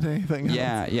recommend anything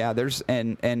else? Yeah. There's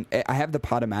and I have the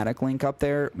Podomatic link up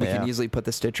there. We can easily put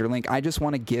the Stitcher link. I just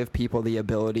want to give people the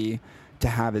ability to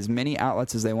have as many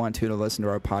outlets as they want to listen to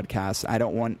our podcast. I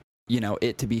don't want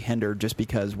it to be hindered just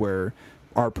because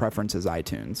our preference is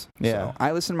iTunes. Yeah. So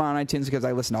I listen to them on iTunes because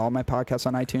I listen to all my podcasts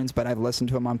on iTunes, but I've listened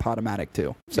to them on Podomatic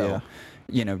too. So,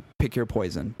 pick your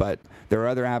poison. But there are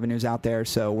other avenues out there.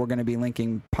 So we're going to be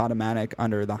linking Podomatic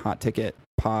under the Hot Ticket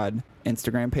Pod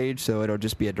Instagram page. So it'll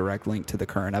just be a direct link to the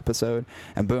current episode.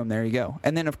 And boom, there you go.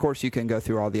 And then, of course, you can go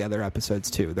through all the other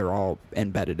episodes too. They're all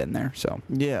embedded in there. So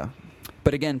yeah.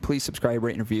 But again, please subscribe,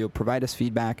 rate, and review. Provide us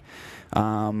feedback.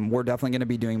 We're definitely going to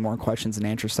be doing more questions and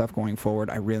answer stuff going forward.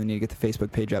 I really need to get the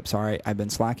Facebook page up. Sorry, I've been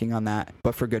slacking on that,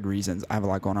 but for good reasons. I have a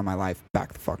lot going on in my life.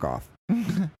 Back the fuck off.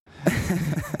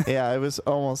 Yeah, it was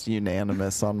almost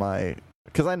unanimous on my...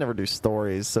 Because I never do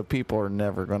stories, so people are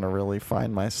never going to really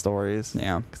find my stories.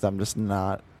 Yeah. Because I'm just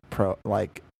not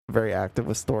very active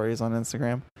with stories on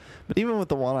Instagram. But even with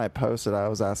the one I posted, I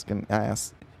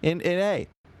asked, hey,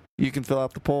 you can fill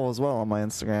out the poll as well on my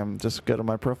Instagram. Just go to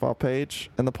my profile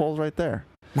page, and the poll's right there.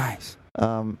 Nice.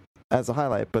 As a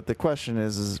highlight. But the question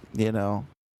is,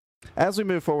 as we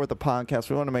move forward with the podcast,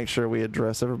 we want to make sure we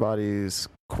address everybody's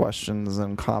questions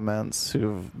and comments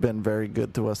who've been very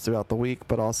good to us throughout the week,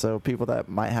 but also people that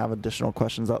might have additional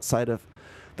questions outside of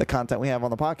the content we have on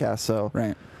the podcast. So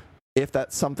right. If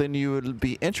that's something you would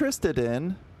be interested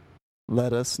in,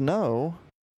 let us know.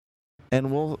 And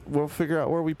we'll figure out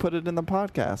where we put it in the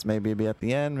podcast. Maybe it'll be at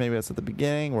the end. Maybe it's at the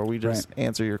beginning, where we just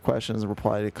answer your questions and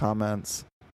reply to comments.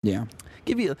 Yeah,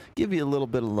 give you a little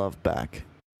bit of love back.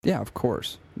 Yeah, of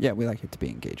course. Yeah, we like it to be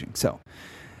engaging. So,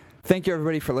 thank you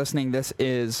everybody for listening. This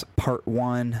is part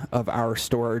 1 of our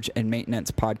storage and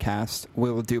maintenance podcast.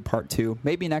 We will do part 2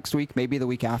 maybe next week, maybe the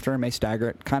week after. I may stagger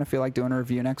it. Kind of feel like doing a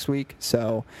review next week,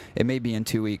 so it may be in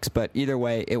 2 weeks. But either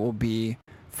way, it will be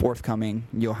forthcoming.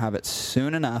 You'll have it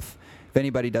soon enough. If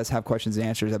anybody does have questions and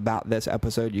answers about this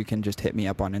episode, you can just hit me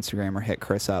up on Instagram or hit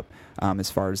Chris up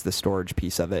as far as the storage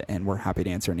piece of it, and we're happy to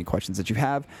answer any questions that you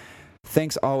have.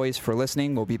 Thanks always for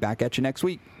listening. We'll be back at you next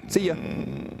week. See ya.